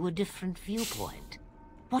give you a different viewpoint?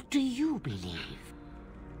 What do you believe?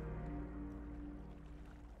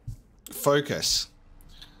 Focus.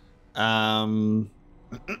 Does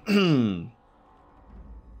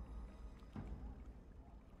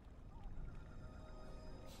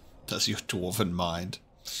your dwarven mind?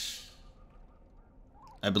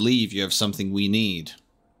 I believe you have something we need.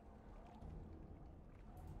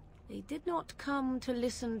 They did not come to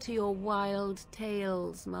listen to your wild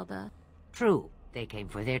tales, Mother. True, they came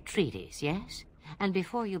for their treaties, yes? And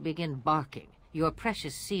before you begin barking, your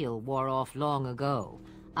precious seal wore off long ago.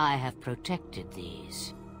 I have protected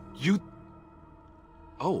these. You...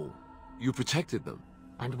 Oh, you protected them.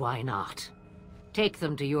 And why not? Take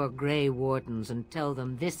them to your Grey Wardens and tell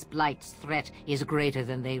them this Blight's threat is greater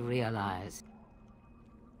than they realize.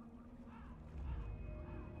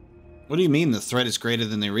 What do you mean the threat is greater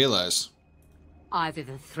than they realize? Either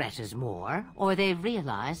the threat is more, or they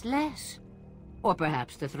realize less. Or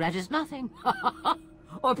perhaps the threat is nothing.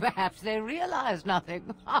 Or perhaps they realize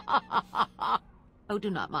nothing. Oh, do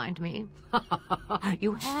not mind me.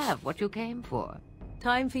 You have what you came for.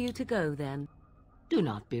 Time for you to go, then. Do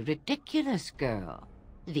not be ridiculous, girl.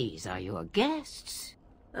 These are your guests.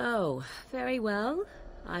 Oh, very well.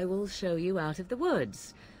 I will show you out of the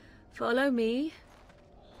woods. Follow me.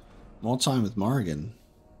 More time with Morrigan.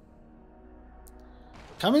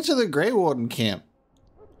 Coming to the Grey Warden camp.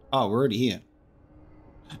 Oh, we're already here.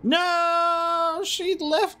 No! She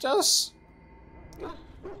left us!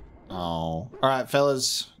 Oh. Alright,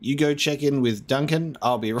 fellas. You go check in with Duncan.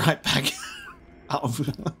 I'll be right back. Oh,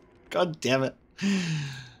 God damn it.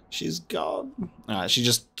 She's gone. Alright,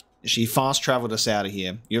 she fast traveled us out of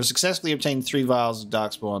here. You have successfully obtained 3 vials of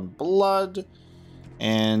Darkspawn blood.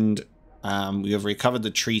 And we have recovered the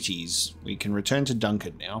treaties. We can return to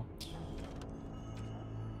Duncan now.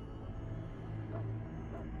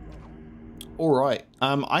 Alright.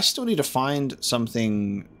 I still need to find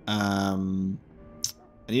something. I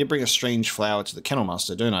need to bring a strange flower to the Kennel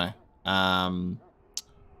Master, don't I?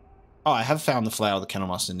 Oh, I have found the flower the Kennel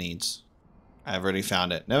Master needs. I've already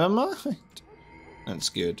found it. Never mind. That's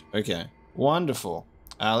good. Okay. Wonderful.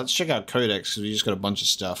 Let's check out Codex, because we just got a bunch of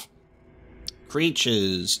stuff.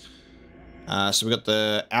 Creatures. So we got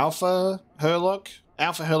the Alpha Hurlock.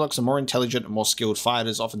 Alpha Hurlocks are more intelligent and more skilled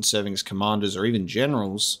fighters, often serving as commanders or even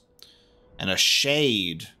generals. And a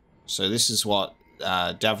Shade. So this is what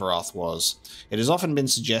Davaroth was. It has often been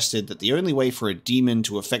suggested that the only way for a demon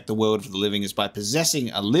to affect the world of the living is by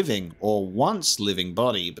possessing a living or once living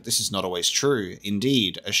body, but this is not always true.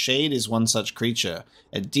 Indeed, a Shade is one such creature,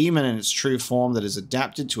 a demon in its true form that is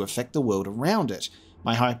adapted to affect the world around it.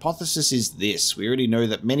 My hypothesis is this. We already know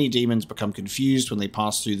that many demons become confused when they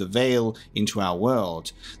pass through the veil into our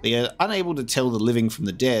world. They are unable to tell the living from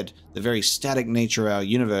the dead, the very static nature of our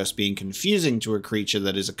universe being confusing to a creature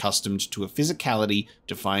that is accustomed to a physicality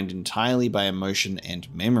defined entirely by emotion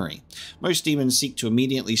and memory. Most demons seek to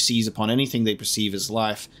immediately seize upon anything they perceive as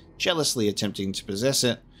life, jealously attempting to possess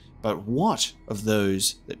it. But what of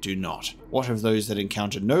those that do not? What of those that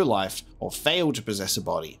encounter no life or fail to possess a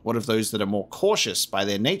body? What of those that are more cautious by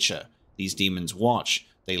their nature? These demons watch,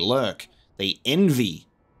 they lurk, they envy.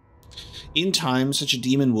 In time, such a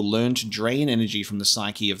demon will learn to drain energy from the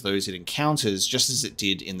psyche of those it encounters, just as it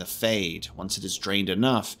did in the Fade. Once it is drained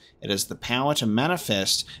enough, it has the power to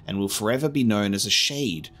manifest and will forever be known as a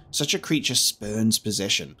Shade. Such a creature spurns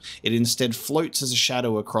possession. It instead floats as a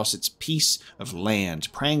shadow across its piece of land,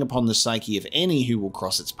 preying upon the psyche of any who will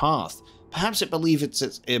cross its path. Perhaps it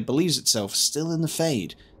believes itself still in the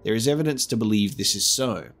Fade. There is evidence to believe this is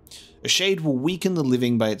so. A Shade will weaken the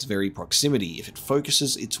living by its very proximity. If it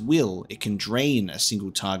focuses its will, it can drain a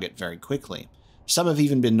single target very quickly. Some have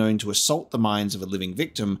even been known to assault the minds of a living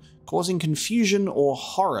victim, causing confusion or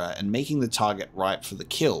horror and making the target ripe for the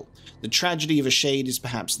kill. The tragedy of a Shade is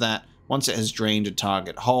perhaps that, once it has drained a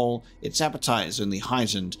target whole, its appetite is only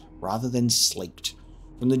heightened rather than slaked.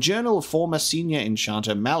 From the journal of former senior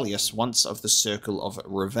enchanter Malleus, once of the Circle of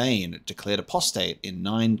Ravane, declared apostate in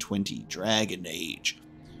 920 Dragon Age.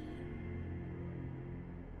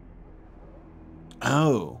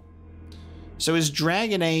 Oh. So is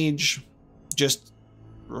Dragon Age just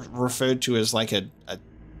referred to as like a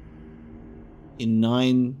in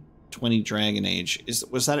 920 Dragon Age? Is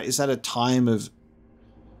that a time of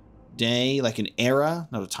day, like an era?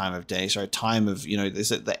 Not a time of day, sorry, a time of, you know,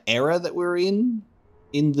 is it the era that we're in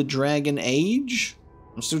the Dragon Age?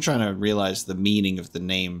 I'm still trying to realize the meaning of the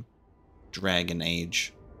name Dragon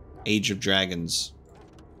Age. Age of Dragons.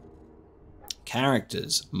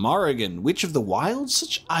 Characters. Morrigan, Witch of the Wilds?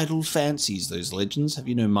 Such idle fancies, those legends. Have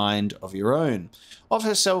you no mind of your own? Of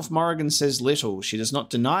herself, Morrigan says little. She does not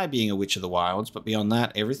deny being a Witch of the Wilds, but beyond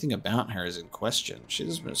that, everything about her is in question. She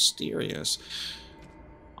is mysterious.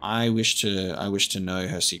 I wish to know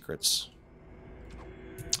her secrets.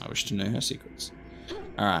 I wish to know her secrets.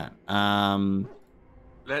 Alright,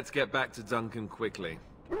 Let's get back to Duncan quickly.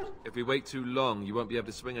 If we wait too long, you won't be able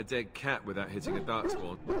to swing a dead cat without hitting a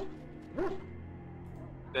darkspawn.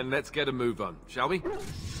 Then let's get a move on, shall we?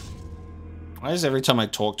 Why is every time I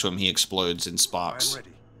talk to him he explodes in sparks? I'm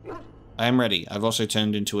ready. I am ready. I've also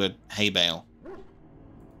turned into a hay bale.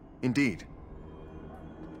 Indeed.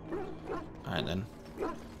 Alright then.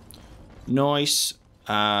 Nice.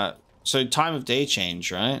 So time of day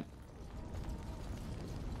change, right?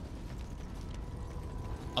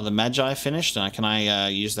 Are the Magi finished? Can I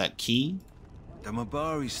use that key? The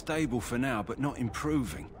Mabari's stable for now, but not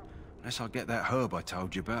improving. Unless I get that herb I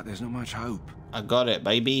told you about, there's not much hope. I got it,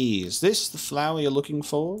 baby. Is this the flower you're looking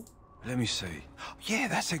for? Let me see. Yeah,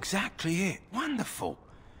 that's exactly it. Wonderful.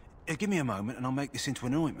 Give me a moment and I'll make this into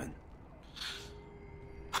an ointment.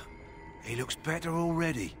 He looks better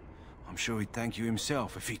already. I'm sure he'd thank you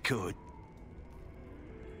himself if he could.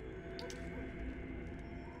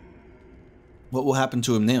 What will happen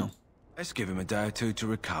to him now? Let's give him a day or two to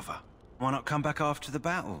recover. Why not come back after the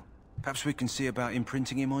battle? Perhaps we can see about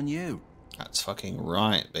imprinting him on you. That's fucking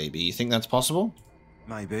right, baby. You think that's possible?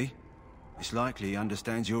 Maybe. It's likely he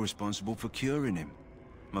understands you're responsible for curing him.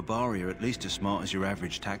 Mabari are at least as smart as your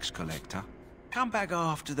average tax collector. Come back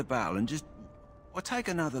after the battle and just... well, take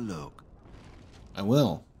another look. I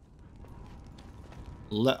will.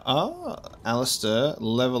 Alistair,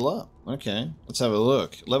 level up. Okay, let's have a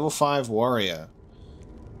look. Level 5 warrior.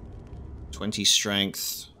 20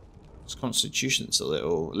 strength. His constitution's a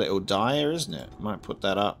little dire, isn't it? Might put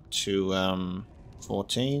that up to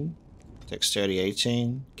 14. Dexterity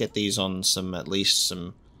 18. Get these on at least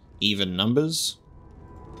some even numbers.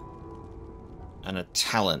 And a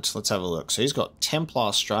talent. Let's have a look. So he's got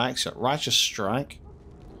Templar Strike, he's got Righteous Strike.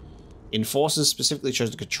 Enforcers specifically chose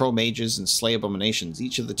to control mages and slay abominations.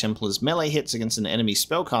 Each of the Templars' melee hits against an enemy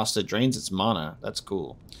spellcaster drains its mana. That's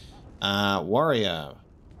cool. Warrior.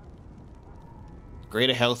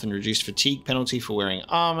 Greater health and reduced fatigue penalty for wearing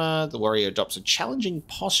armor. The warrior adopts a challenging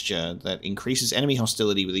posture that increases enemy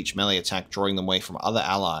hostility with each melee attack, drawing them away from other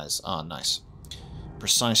allies. Ah, nice.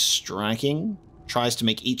 Precise striking. Tries to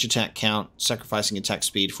make each attack count, sacrificing attack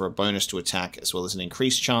speed for a bonus to attack, as well as an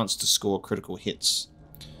increased chance to score critical hits.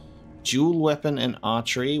 Dual weapon and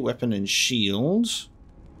archery, weapon and shield.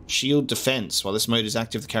 Shield defense. While this mode is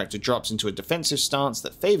active, the character drops into a defensive stance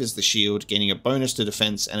that favors the shield, gaining a bonus to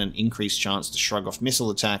defense and an increased chance to shrug off missile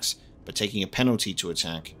attacks, but taking a penalty to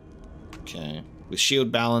attack. Okay. With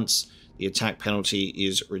shield balance, the attack penalty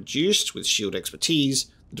is reduced. With shield expertise,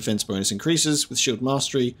 the defense bonus increases. With shield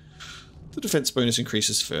mastery, the defense bonus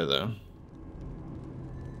increases further.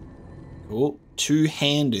 Cool.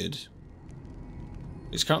 Two-handed.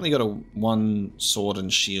 He's currently got a one sword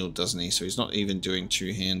and shield, doesn't he? So he's not even doing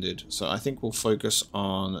two-handed. So I think we'll focus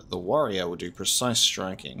on the warrior. We'll do precise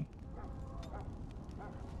striking.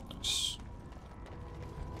 Nice.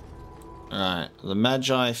 Alright, the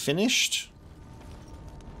Magi finished.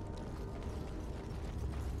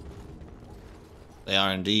 They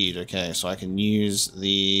are indeed. Okay, so I can use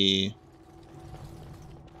the...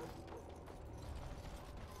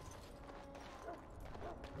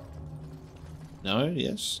 No?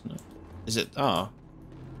 Yes? No. Is it? Oh.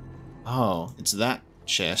 Oh, it's that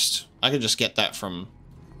chest. I could just get that from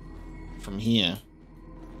here.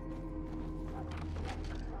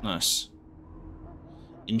 Nice.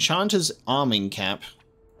 Enchanter's Arming Cap.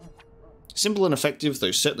 Simple and effective, though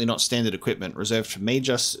certainly not standard equipment, reserved for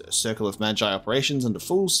major Circle of Magi operations under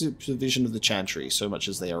full supervision of the Chantry, so much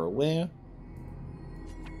as they are aware.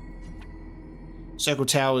 Circle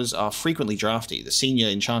towers are frequently drafty. The senior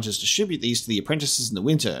enchanters distribute these to the apprentices in the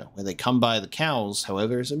winter. Where they come by the cowls,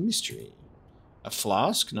 however, is a mystery. A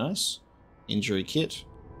flask, nice. Injury kit.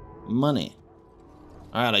 Money.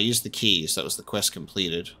 Alright, I used the key, so that was the quest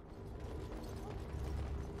completed.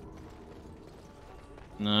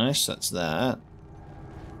 Nice, that's that.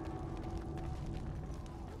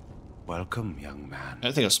 Welcome, young man. I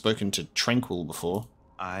don't think I've spoken to Tranquil before.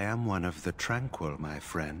 I am one of the Tranquil, my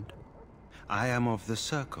friend. I am of the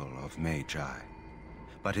Circle of Magi.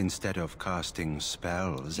 But instead of casting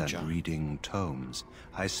spells and reading tomes,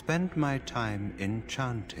 I spend my time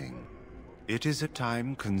enchanting. It is a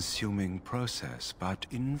time-consuming process, but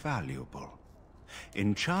invaluable.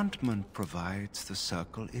 Enchantment provides the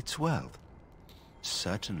Circle its wealth.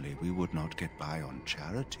 Certainly we would not get by on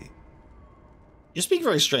charity. You speak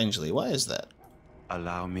very strangely. Why is that?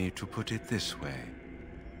 Allow me to put it this way.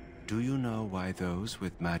 Do you know why those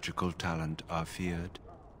with magical talent are feared?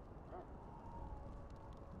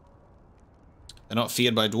 They're not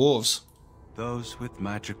feared by dwarves. Those with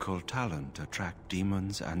magical talent attract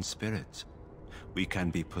demons and spirits. We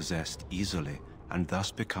can be possessed easily and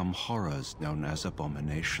thus become horrors known as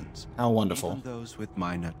abominations. How wonderful. Even those with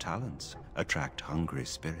minor talents attract hungry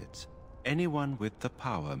spirits. Anyone with the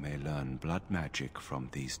power may learn blood magic from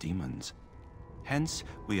these demons. Hence,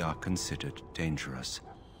 we are considered dangerous.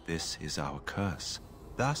 This is our curse.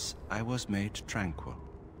 Thus, I was made tranquil,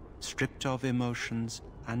 stripped of emotions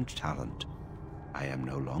and talent. I am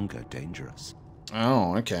no longer dangerous.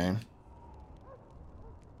 Oh, okay.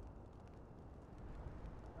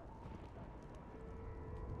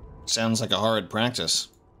 Sounds like a horrid practice.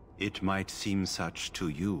 It might seem such to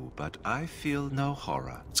you, but I feel no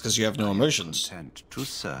horror. It's because you have no emotions. I am content to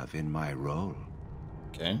serve in my role.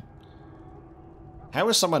 Okay. How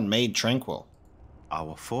is someone made tranquil?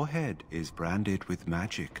 Our forehead is branded with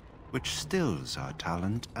magic, which stills our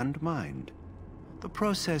talent and mind. The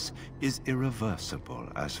process is irreversible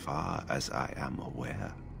as far as I am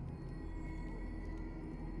aware.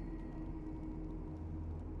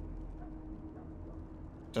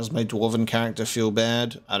 Does my dwarven character feel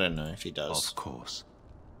bad? I don't know if he does. Of course.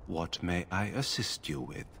 What may I assist you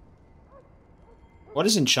with? What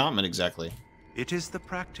is enchantment exactly? It is the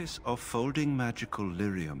practice of folding magical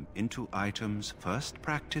lyrium into items first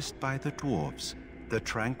practiced by the dwarves. The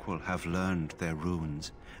Tranquil have learned their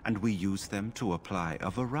runes, and we use them to apply a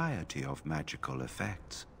variety of magical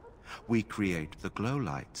effects. We create the glow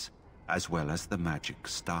lights, as well as the magic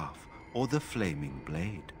staff, or the flaming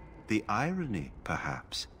blade. The irony,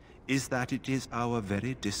 perhaps, is that it is our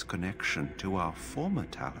very disconnection to our former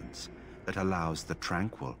talents that allows the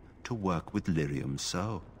Tranquil to work with lyrium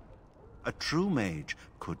so. A true mage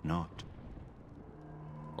could not.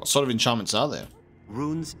 What sort of enchantments are there?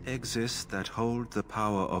 Runes exist that hold the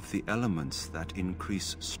power of the elements that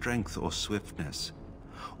increase strength or swiftness.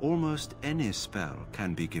 Almost any spell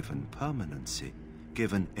can be given permanency,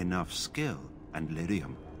 given enough skill and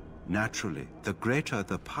lyrium. Naturally, the greater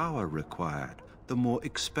the power required, the more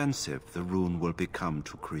expensive the rune will become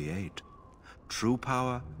to create. True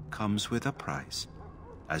power comes with a price,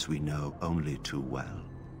 as we know only too well.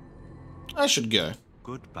 I should go.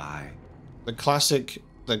 Goodbye. The classic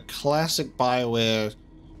BioWare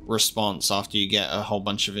response after you get a whole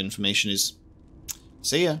bunch of information is,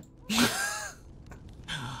 see ya.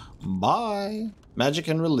 Bye. Magic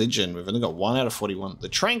and religion. We've only got 1 out of 41. The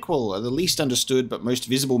Tranquil are the least understood but most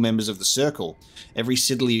visible members of the Circle. Every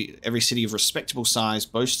city of respectable size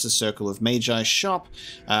boasts a Circle of Magi shop,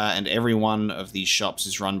 and every one of these shops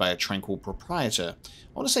is run by a Tranquil proprietor.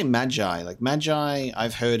 I want to say Magi. Like Magi,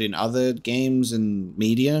 I've heard in other games and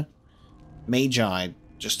media. Magi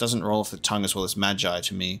just doesn't roll off the tongue as well as Magi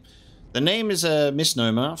to me. The name is a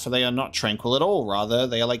misnomer, for they are not tranquil at all. Rather,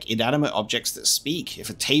 they are like inanimate objects that speak. If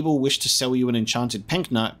a table wished to sell you an enchanted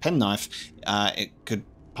penknife, it could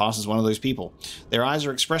pass as one of those people. Their eyes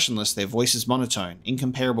are expressionless, their voice is monotone.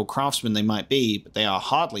 Incomparable craftsmen they might be, but they are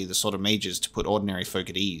hardly the sort of mages to put ordinary folk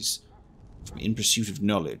at ease. From In Pursuit of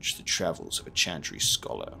Knowledge, the Travels of a Chantry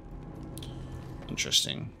Scholar.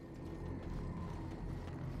 Interesting.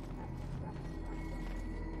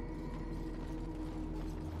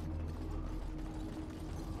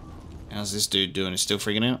 How's this dude doing? He's still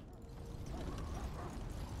freaking out?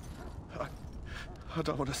 I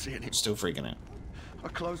don't want to see any. Still freaking out. I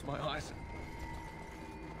close my eyes.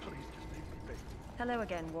 Please just leave me be. Hello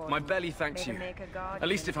again, Warden. My belly thanks you. At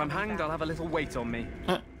least if I'm hanged, I'll have a little weight on me.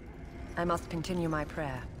 I must continue my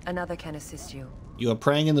prayer. Another can assist you. You are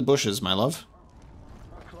praying in the bushes, my love.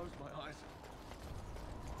 I close my eyes.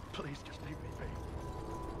 Please just leave me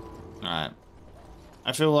be. Alright.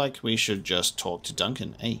 I feel like we should just talk to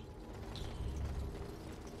Duncan, eh?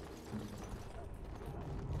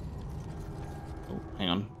 Hang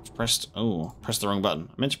on. Pressed the wrong button.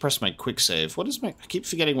 I meant to press my quick save. What is my... I keep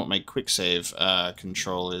forgetting what my quick save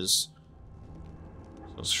control is.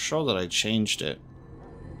 was sure that I changed it.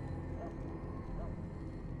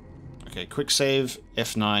 Okay, quick save,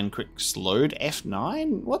 F9, quick load,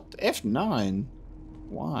 F9? What? F9?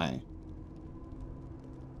 Why? I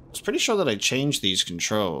was pretty sure that I changed these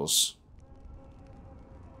controls.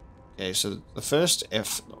 Okay, so the first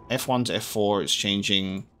F1 to F4 is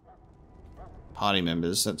changing party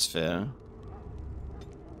members, that's fair.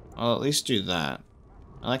 I'll at least do that.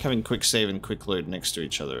 I like having quick save and quick load next to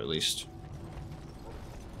each other, at least.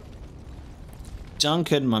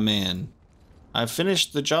 Duncan, my man. I've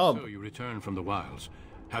finished the job. So you returned from the wilds.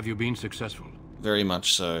 Have you been successful? Very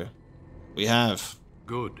much so. We have.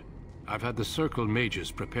 Good. I've had the Circle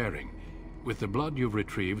mages preparing. With the blood you've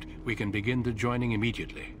retrieved, we can begin the joining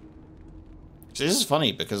immediately. So this is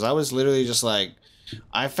funny, because I was literally just like...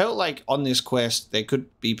 I felt like on this quest, there could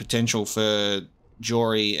be potential for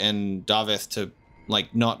Jory and Daveth to,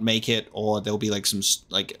 like, not make it, or there'll be, like, some,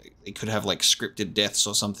 like, they could have, like, scripted deaths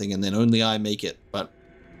or something, and then only I make it, but...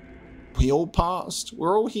 We all passed.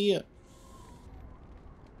 We're all here.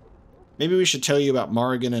 Maybe we should tell you about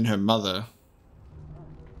Morrigan and her mother.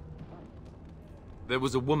 There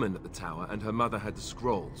was a woman at the tower, and her mother had the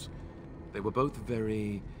scrolls. They were both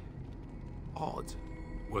very... odd.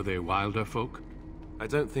 Were they wilder folk? I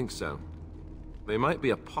don't think so. They might be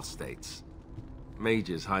apostates.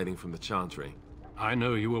 Mages hiding from the Chantry. I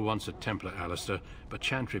know you were once a Templar, Alistair, but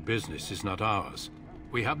Chantry business is not ours.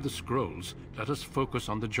 We have the scrolls. Let us focus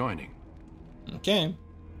on the joining. Okay.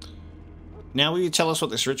 Now will you tell us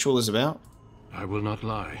what this ritual is about? I will not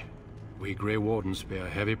lie. We Grey Wardens pay a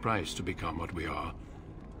heavy price to become what we are.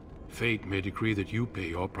 Fate may decree that you pay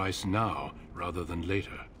your price now, rather than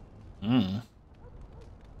later.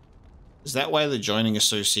 Is that why the joining is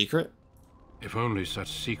so secret? If only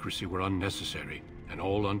such secrecy were unnecessary, and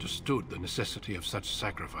all understood the necessity of such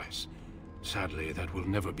sacrifice. Sadly, that will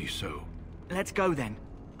never be so. Let's go then.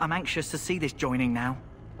 I'm anxious to see this joining now.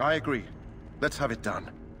 I agree. Let's have it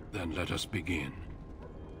done. Then let us begin.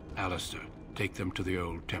 Alistair, take them to the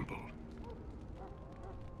old temple.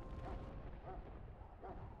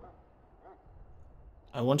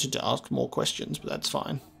 I wanted to ask more questions, but that's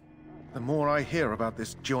fine. The more I hear about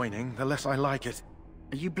this joining, the less I like it.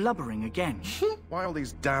 Are you blubbering again? Why all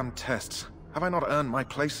these damn tests? Have I not earned my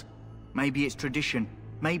place? Maybe it's tradition.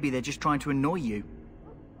 Maybe they're just trying to annoy you.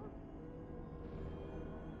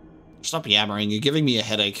 Stop yammering, you're giving me a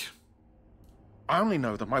headache. I only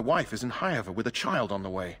know that my wife is in Highever with a child on the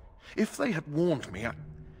way. If they had warned me,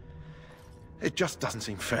 it just doesn't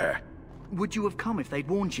seem fair. Would you have come if they'd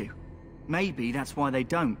warned you? Maybe that's why they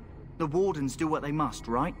don't. The Wardens do what they must,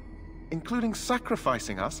 right? Including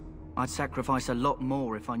sacrificing us? I'd sacrifice a lot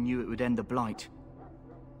more if I knew it would end the Blight.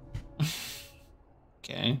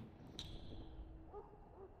 Okay.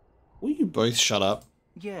 Will you both shut up?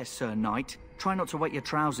 Yes, Sir Knight. Try not to wet your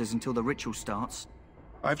trousers until the ritual starts.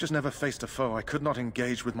 I've just never faced a foe I could not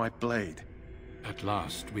engage with my blade. At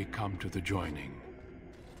last, we come to the joining.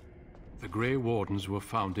 The Grey Wardens were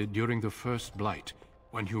founded during the First Blight,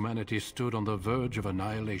 when humanity stood on the verge of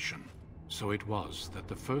annihilation. So it was that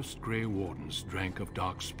the first Grey Wardens drank of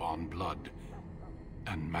Darkspawn blood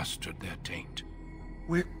and mastered their taint.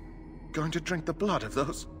 We're going to drink the blood of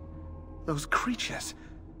those creatures?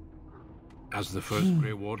 As the first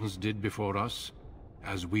Grey Wardens did before us,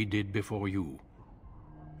 as we did before you.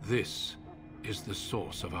 This is the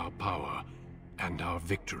source of our power and our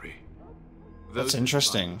victory. That's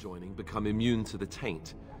interesting. Those joining become immune to the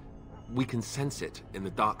taint. We can sense it in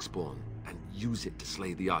the Darkspawn and use it to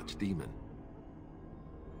slay the Archdemon.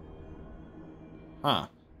 Huh.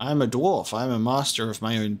 I'm a dwarf. I'm a master of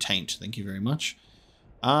my own taint. Thank you very much.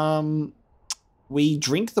 We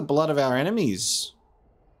drink the blood of our enemies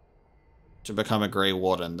to become a Grey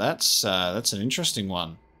Warden. That's an interesting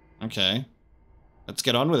one. Okay. Let's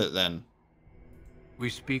get on with it then. We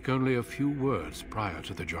speak only a few words prior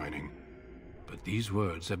to the joining, but these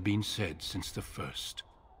words have been said since the first.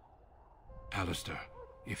 Alistair,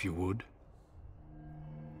 if you would.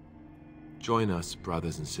 Join us,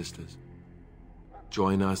 brothers and sisters.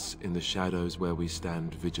 Join us in the shadows where we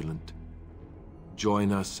stand vigilant.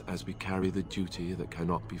 Join us as we carry the duty that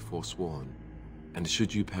cannot be forsworn. And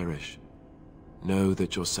should you perish, know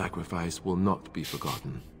that your sacrifice will not be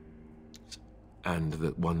forgotten. And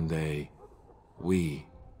that one day, we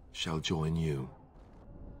shall join you.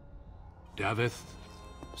 Daveth,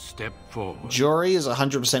 step forward. Jory is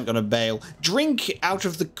 100% going to bail. Drink out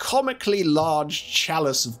of the comically large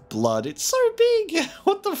chalice of blood. It's so big.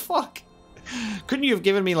 What the fuck? Couldn't you have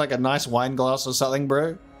given me like a nice wine glass or something,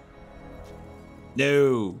 bro?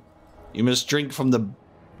 No. You must drink from the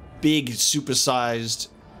big, supersized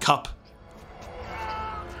cup.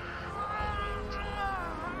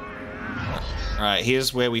 Alright,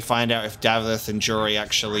 here's where we find out if Daveth and Jory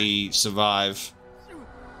actually survive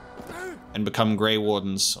and become Grey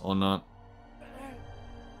Wardens or not.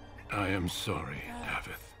 I am sorry,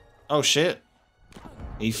 Daveth. Oh shit.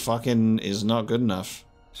 He fucking is not good enough.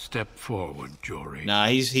 Step forward, Jory. Nah,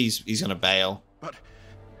 he's gonna bail. But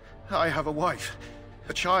I have a wife,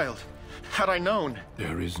 a child. Had I known...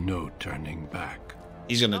 There is no turning back.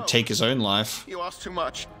 He's gonna take his own life. You ask too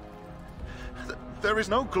much. There is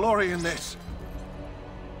no glory in this.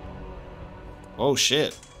 Oh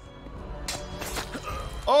shit.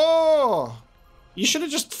 Oh! You should have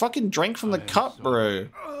just fucking drank from the cup, bro.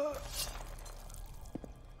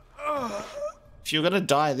 If you're gonna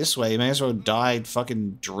die this way, you may as well die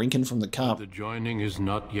fucking drinking from the cup. The joining is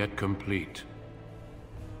not yet complete.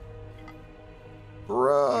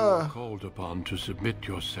 Bruh. You are called upon to submit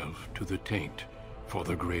yourself to the taint for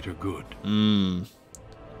the greater good.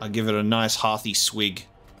 I'll give it a nice hearty swig.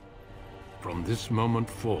 From this moment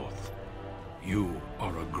forth, you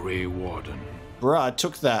are a Grey Warden. Bruh, I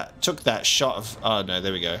took that shot of... Oh, no,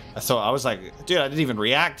 there we go. I was like, dude, I didn't even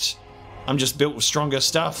react. I'm just built with stronger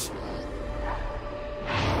stuff.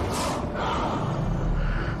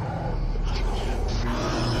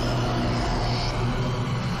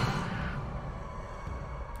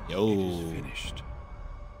 Yo. It is finished.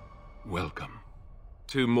 Welcome.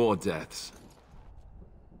 2 more deaths.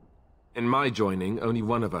 In my joining, only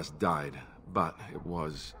one of us died, but it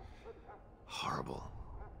was horrible.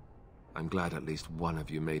 I'm glad at least one of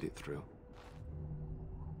you made it through.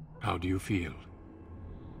 How do you feel?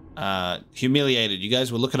 Humiliated. You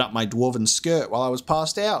guys were looking up my dwarven skirt while I was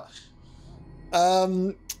passed out.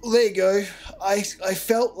 There you go. I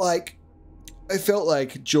felt like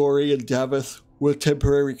Jory and Daveth were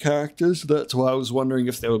temporary characters. That's why I was wondering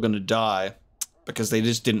if they were going to die, because they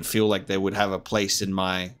just didn't feel like they would have a place in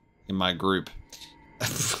my group.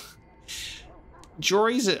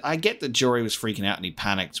 I get that Jory was freaking out and he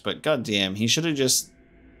panicked, but goddamn, he should have just,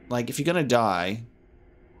 like, if you're gonna die,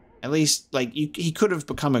 at least, like, he could have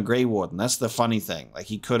become a Grey Warden. That's the funny thing. Like,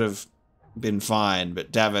 he could have been fine,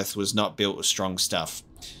 but Daveth was not built with strong stuff.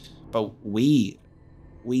 But we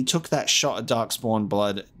took that shot of Darkspawn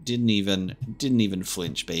blood, didn't even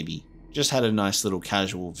flinch, baby. Just had a nice little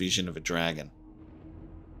casual vision of a dragon.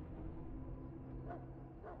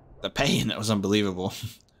 The pain, that was unbelievable.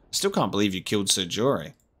 I still can't believe you killed Sir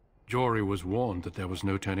Jory. Jory was warned that there was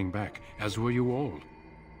no turning back, as were you all.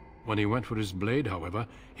 When he went for his blade, however,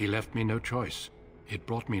 he left me no choice. It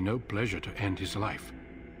brought me no pleasure to end his life.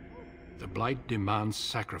 The Blight demands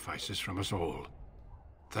sacrifices from us all.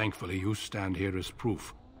 Thankfully, you stand here as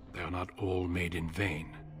proof they are not all made in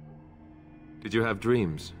vain. Did you have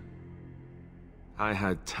dreams? I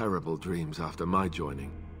had terrible dreams after my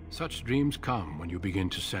joining. Such dreams come when you begin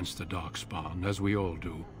to sense the Darkspawn, as we all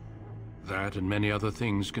do. That and many other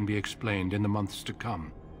things can be explained in the months to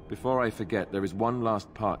come. Before I forget, there is one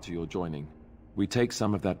last part to your joining. We take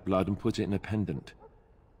some of that blood and put it in a pendant.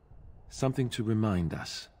 Something to remind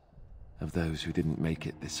us of those who didn't make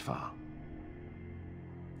it this far.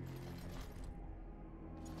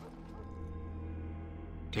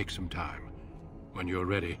 Take some time. When you're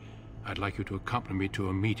ready, I'd like you to accompany me to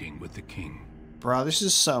a meeting with the king. Bruh, this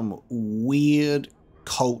is some weird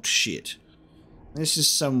cult shit. This is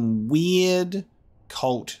some weird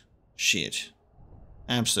cult shit.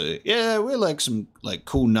 Absolutely. Yeah, we're like some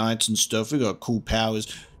cool knights and stuff. We got cool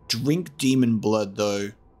powers. Drink demon blood though.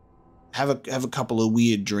 Have a couple of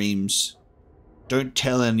weird dreams. Don't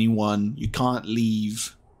tell anyone. You can't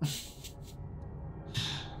leave.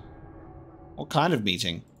 What kind of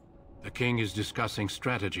meeting? The king is discussing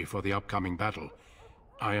strategy for the upcoming battle.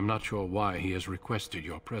 I am not sure why he has requested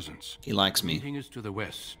your presence. He likes me. The meeting is to the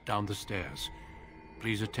west, down the stairs.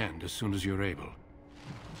 Please attend as soon as you're able.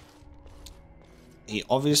 He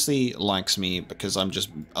obviously likes me because I'm just,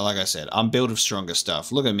 like I said, I'm built of stronger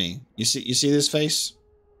stuff. Look at me. You see this face?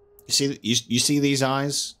 You see these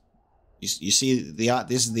eyes? You see the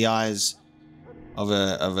this is the eyes of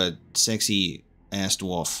a sexy ass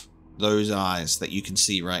dwarf. Those eyes that you can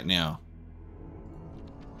see right now.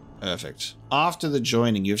 Perfect. After the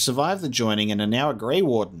joining, you've survived the joining and are now a Grey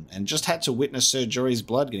Warden, and just had to witness Sir Jory's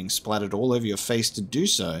blood getting splattered all over your face to do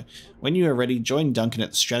so. When you are ready, join Duncan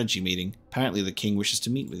at the strategy meeting. Apparently the king wishes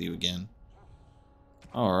to meet with you again.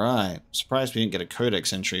 Alright. Surprised we didn't get a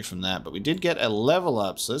codex entry from that, but we did get a level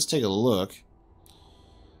up, so let's take a look.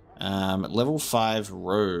 Level 5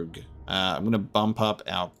 Rogue. I'm going to bump up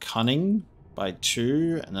our Cunning by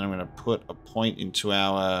 2, and then I'm going to put a point into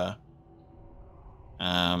our...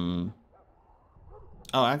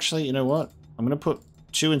 Oh, actually, you know what? I'm going to put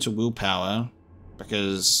 2 into Willpower,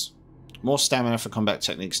 because more stamina for combat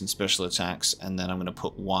techniques and special attacks, and then I'm going to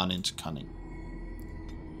put 1 into cunning.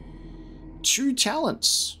 2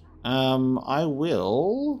 talents. I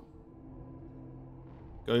will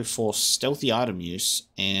go for stealthy item use,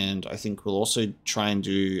 and I think we'll also try and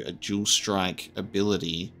do a dual strike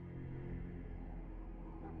ability.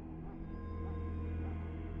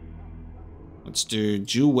 Let's do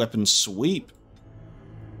dual weapon sweep.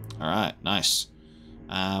 Alright, nice.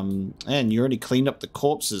 And you already cleaned up the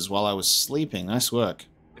corpses while I was sleeping. Nice work.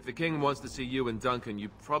 If the king wants to see you and Duncan, you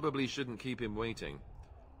probably shouldn't keep him waiting.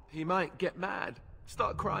 He might get mad,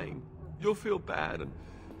 start crying. You'll feel bad, and,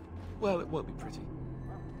 well, it won't be pretty.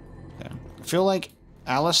 Yeah. I feel like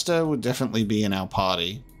Alistair would definitely be in our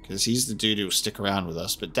party, because he's the dude who will stick around with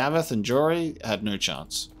us, but Daveth and Jory had no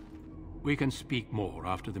chance. We can speak more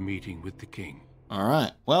after the meeting with the king.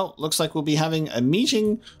 Alright, well, looks like we'll be having a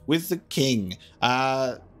meeting with the king.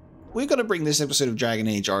 We're going to bring this episode of Dragon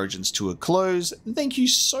Age Origins to a close. Thank you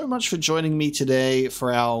so much for joining me today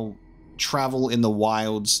for our travel in the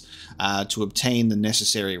wilds to obtain the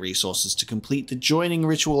necessary resources to complete the joining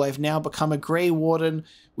ritual. I've now become a Grey Warden.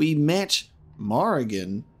 We met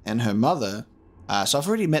Morrigan and her mother, so I've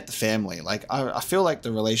already met the family. Like, I feel like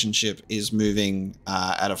the relationship is moving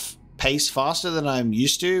at a pace faster than I'm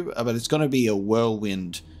used to, but it's going to be a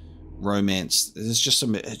whirlwind romance. There's just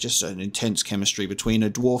an intense chemistry between a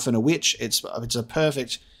dwarf and a witch. It's a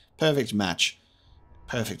perfect match.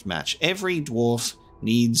 Perfect match. Every dwarf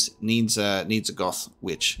needs a goth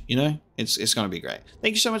witch, you know? It's going to be great.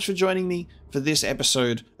 Thank you so much for joining me for this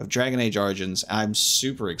episode of Dragon Age Origins. I'm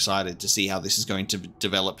super excited to see how this is going to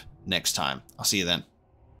develop next time. I'll see you then.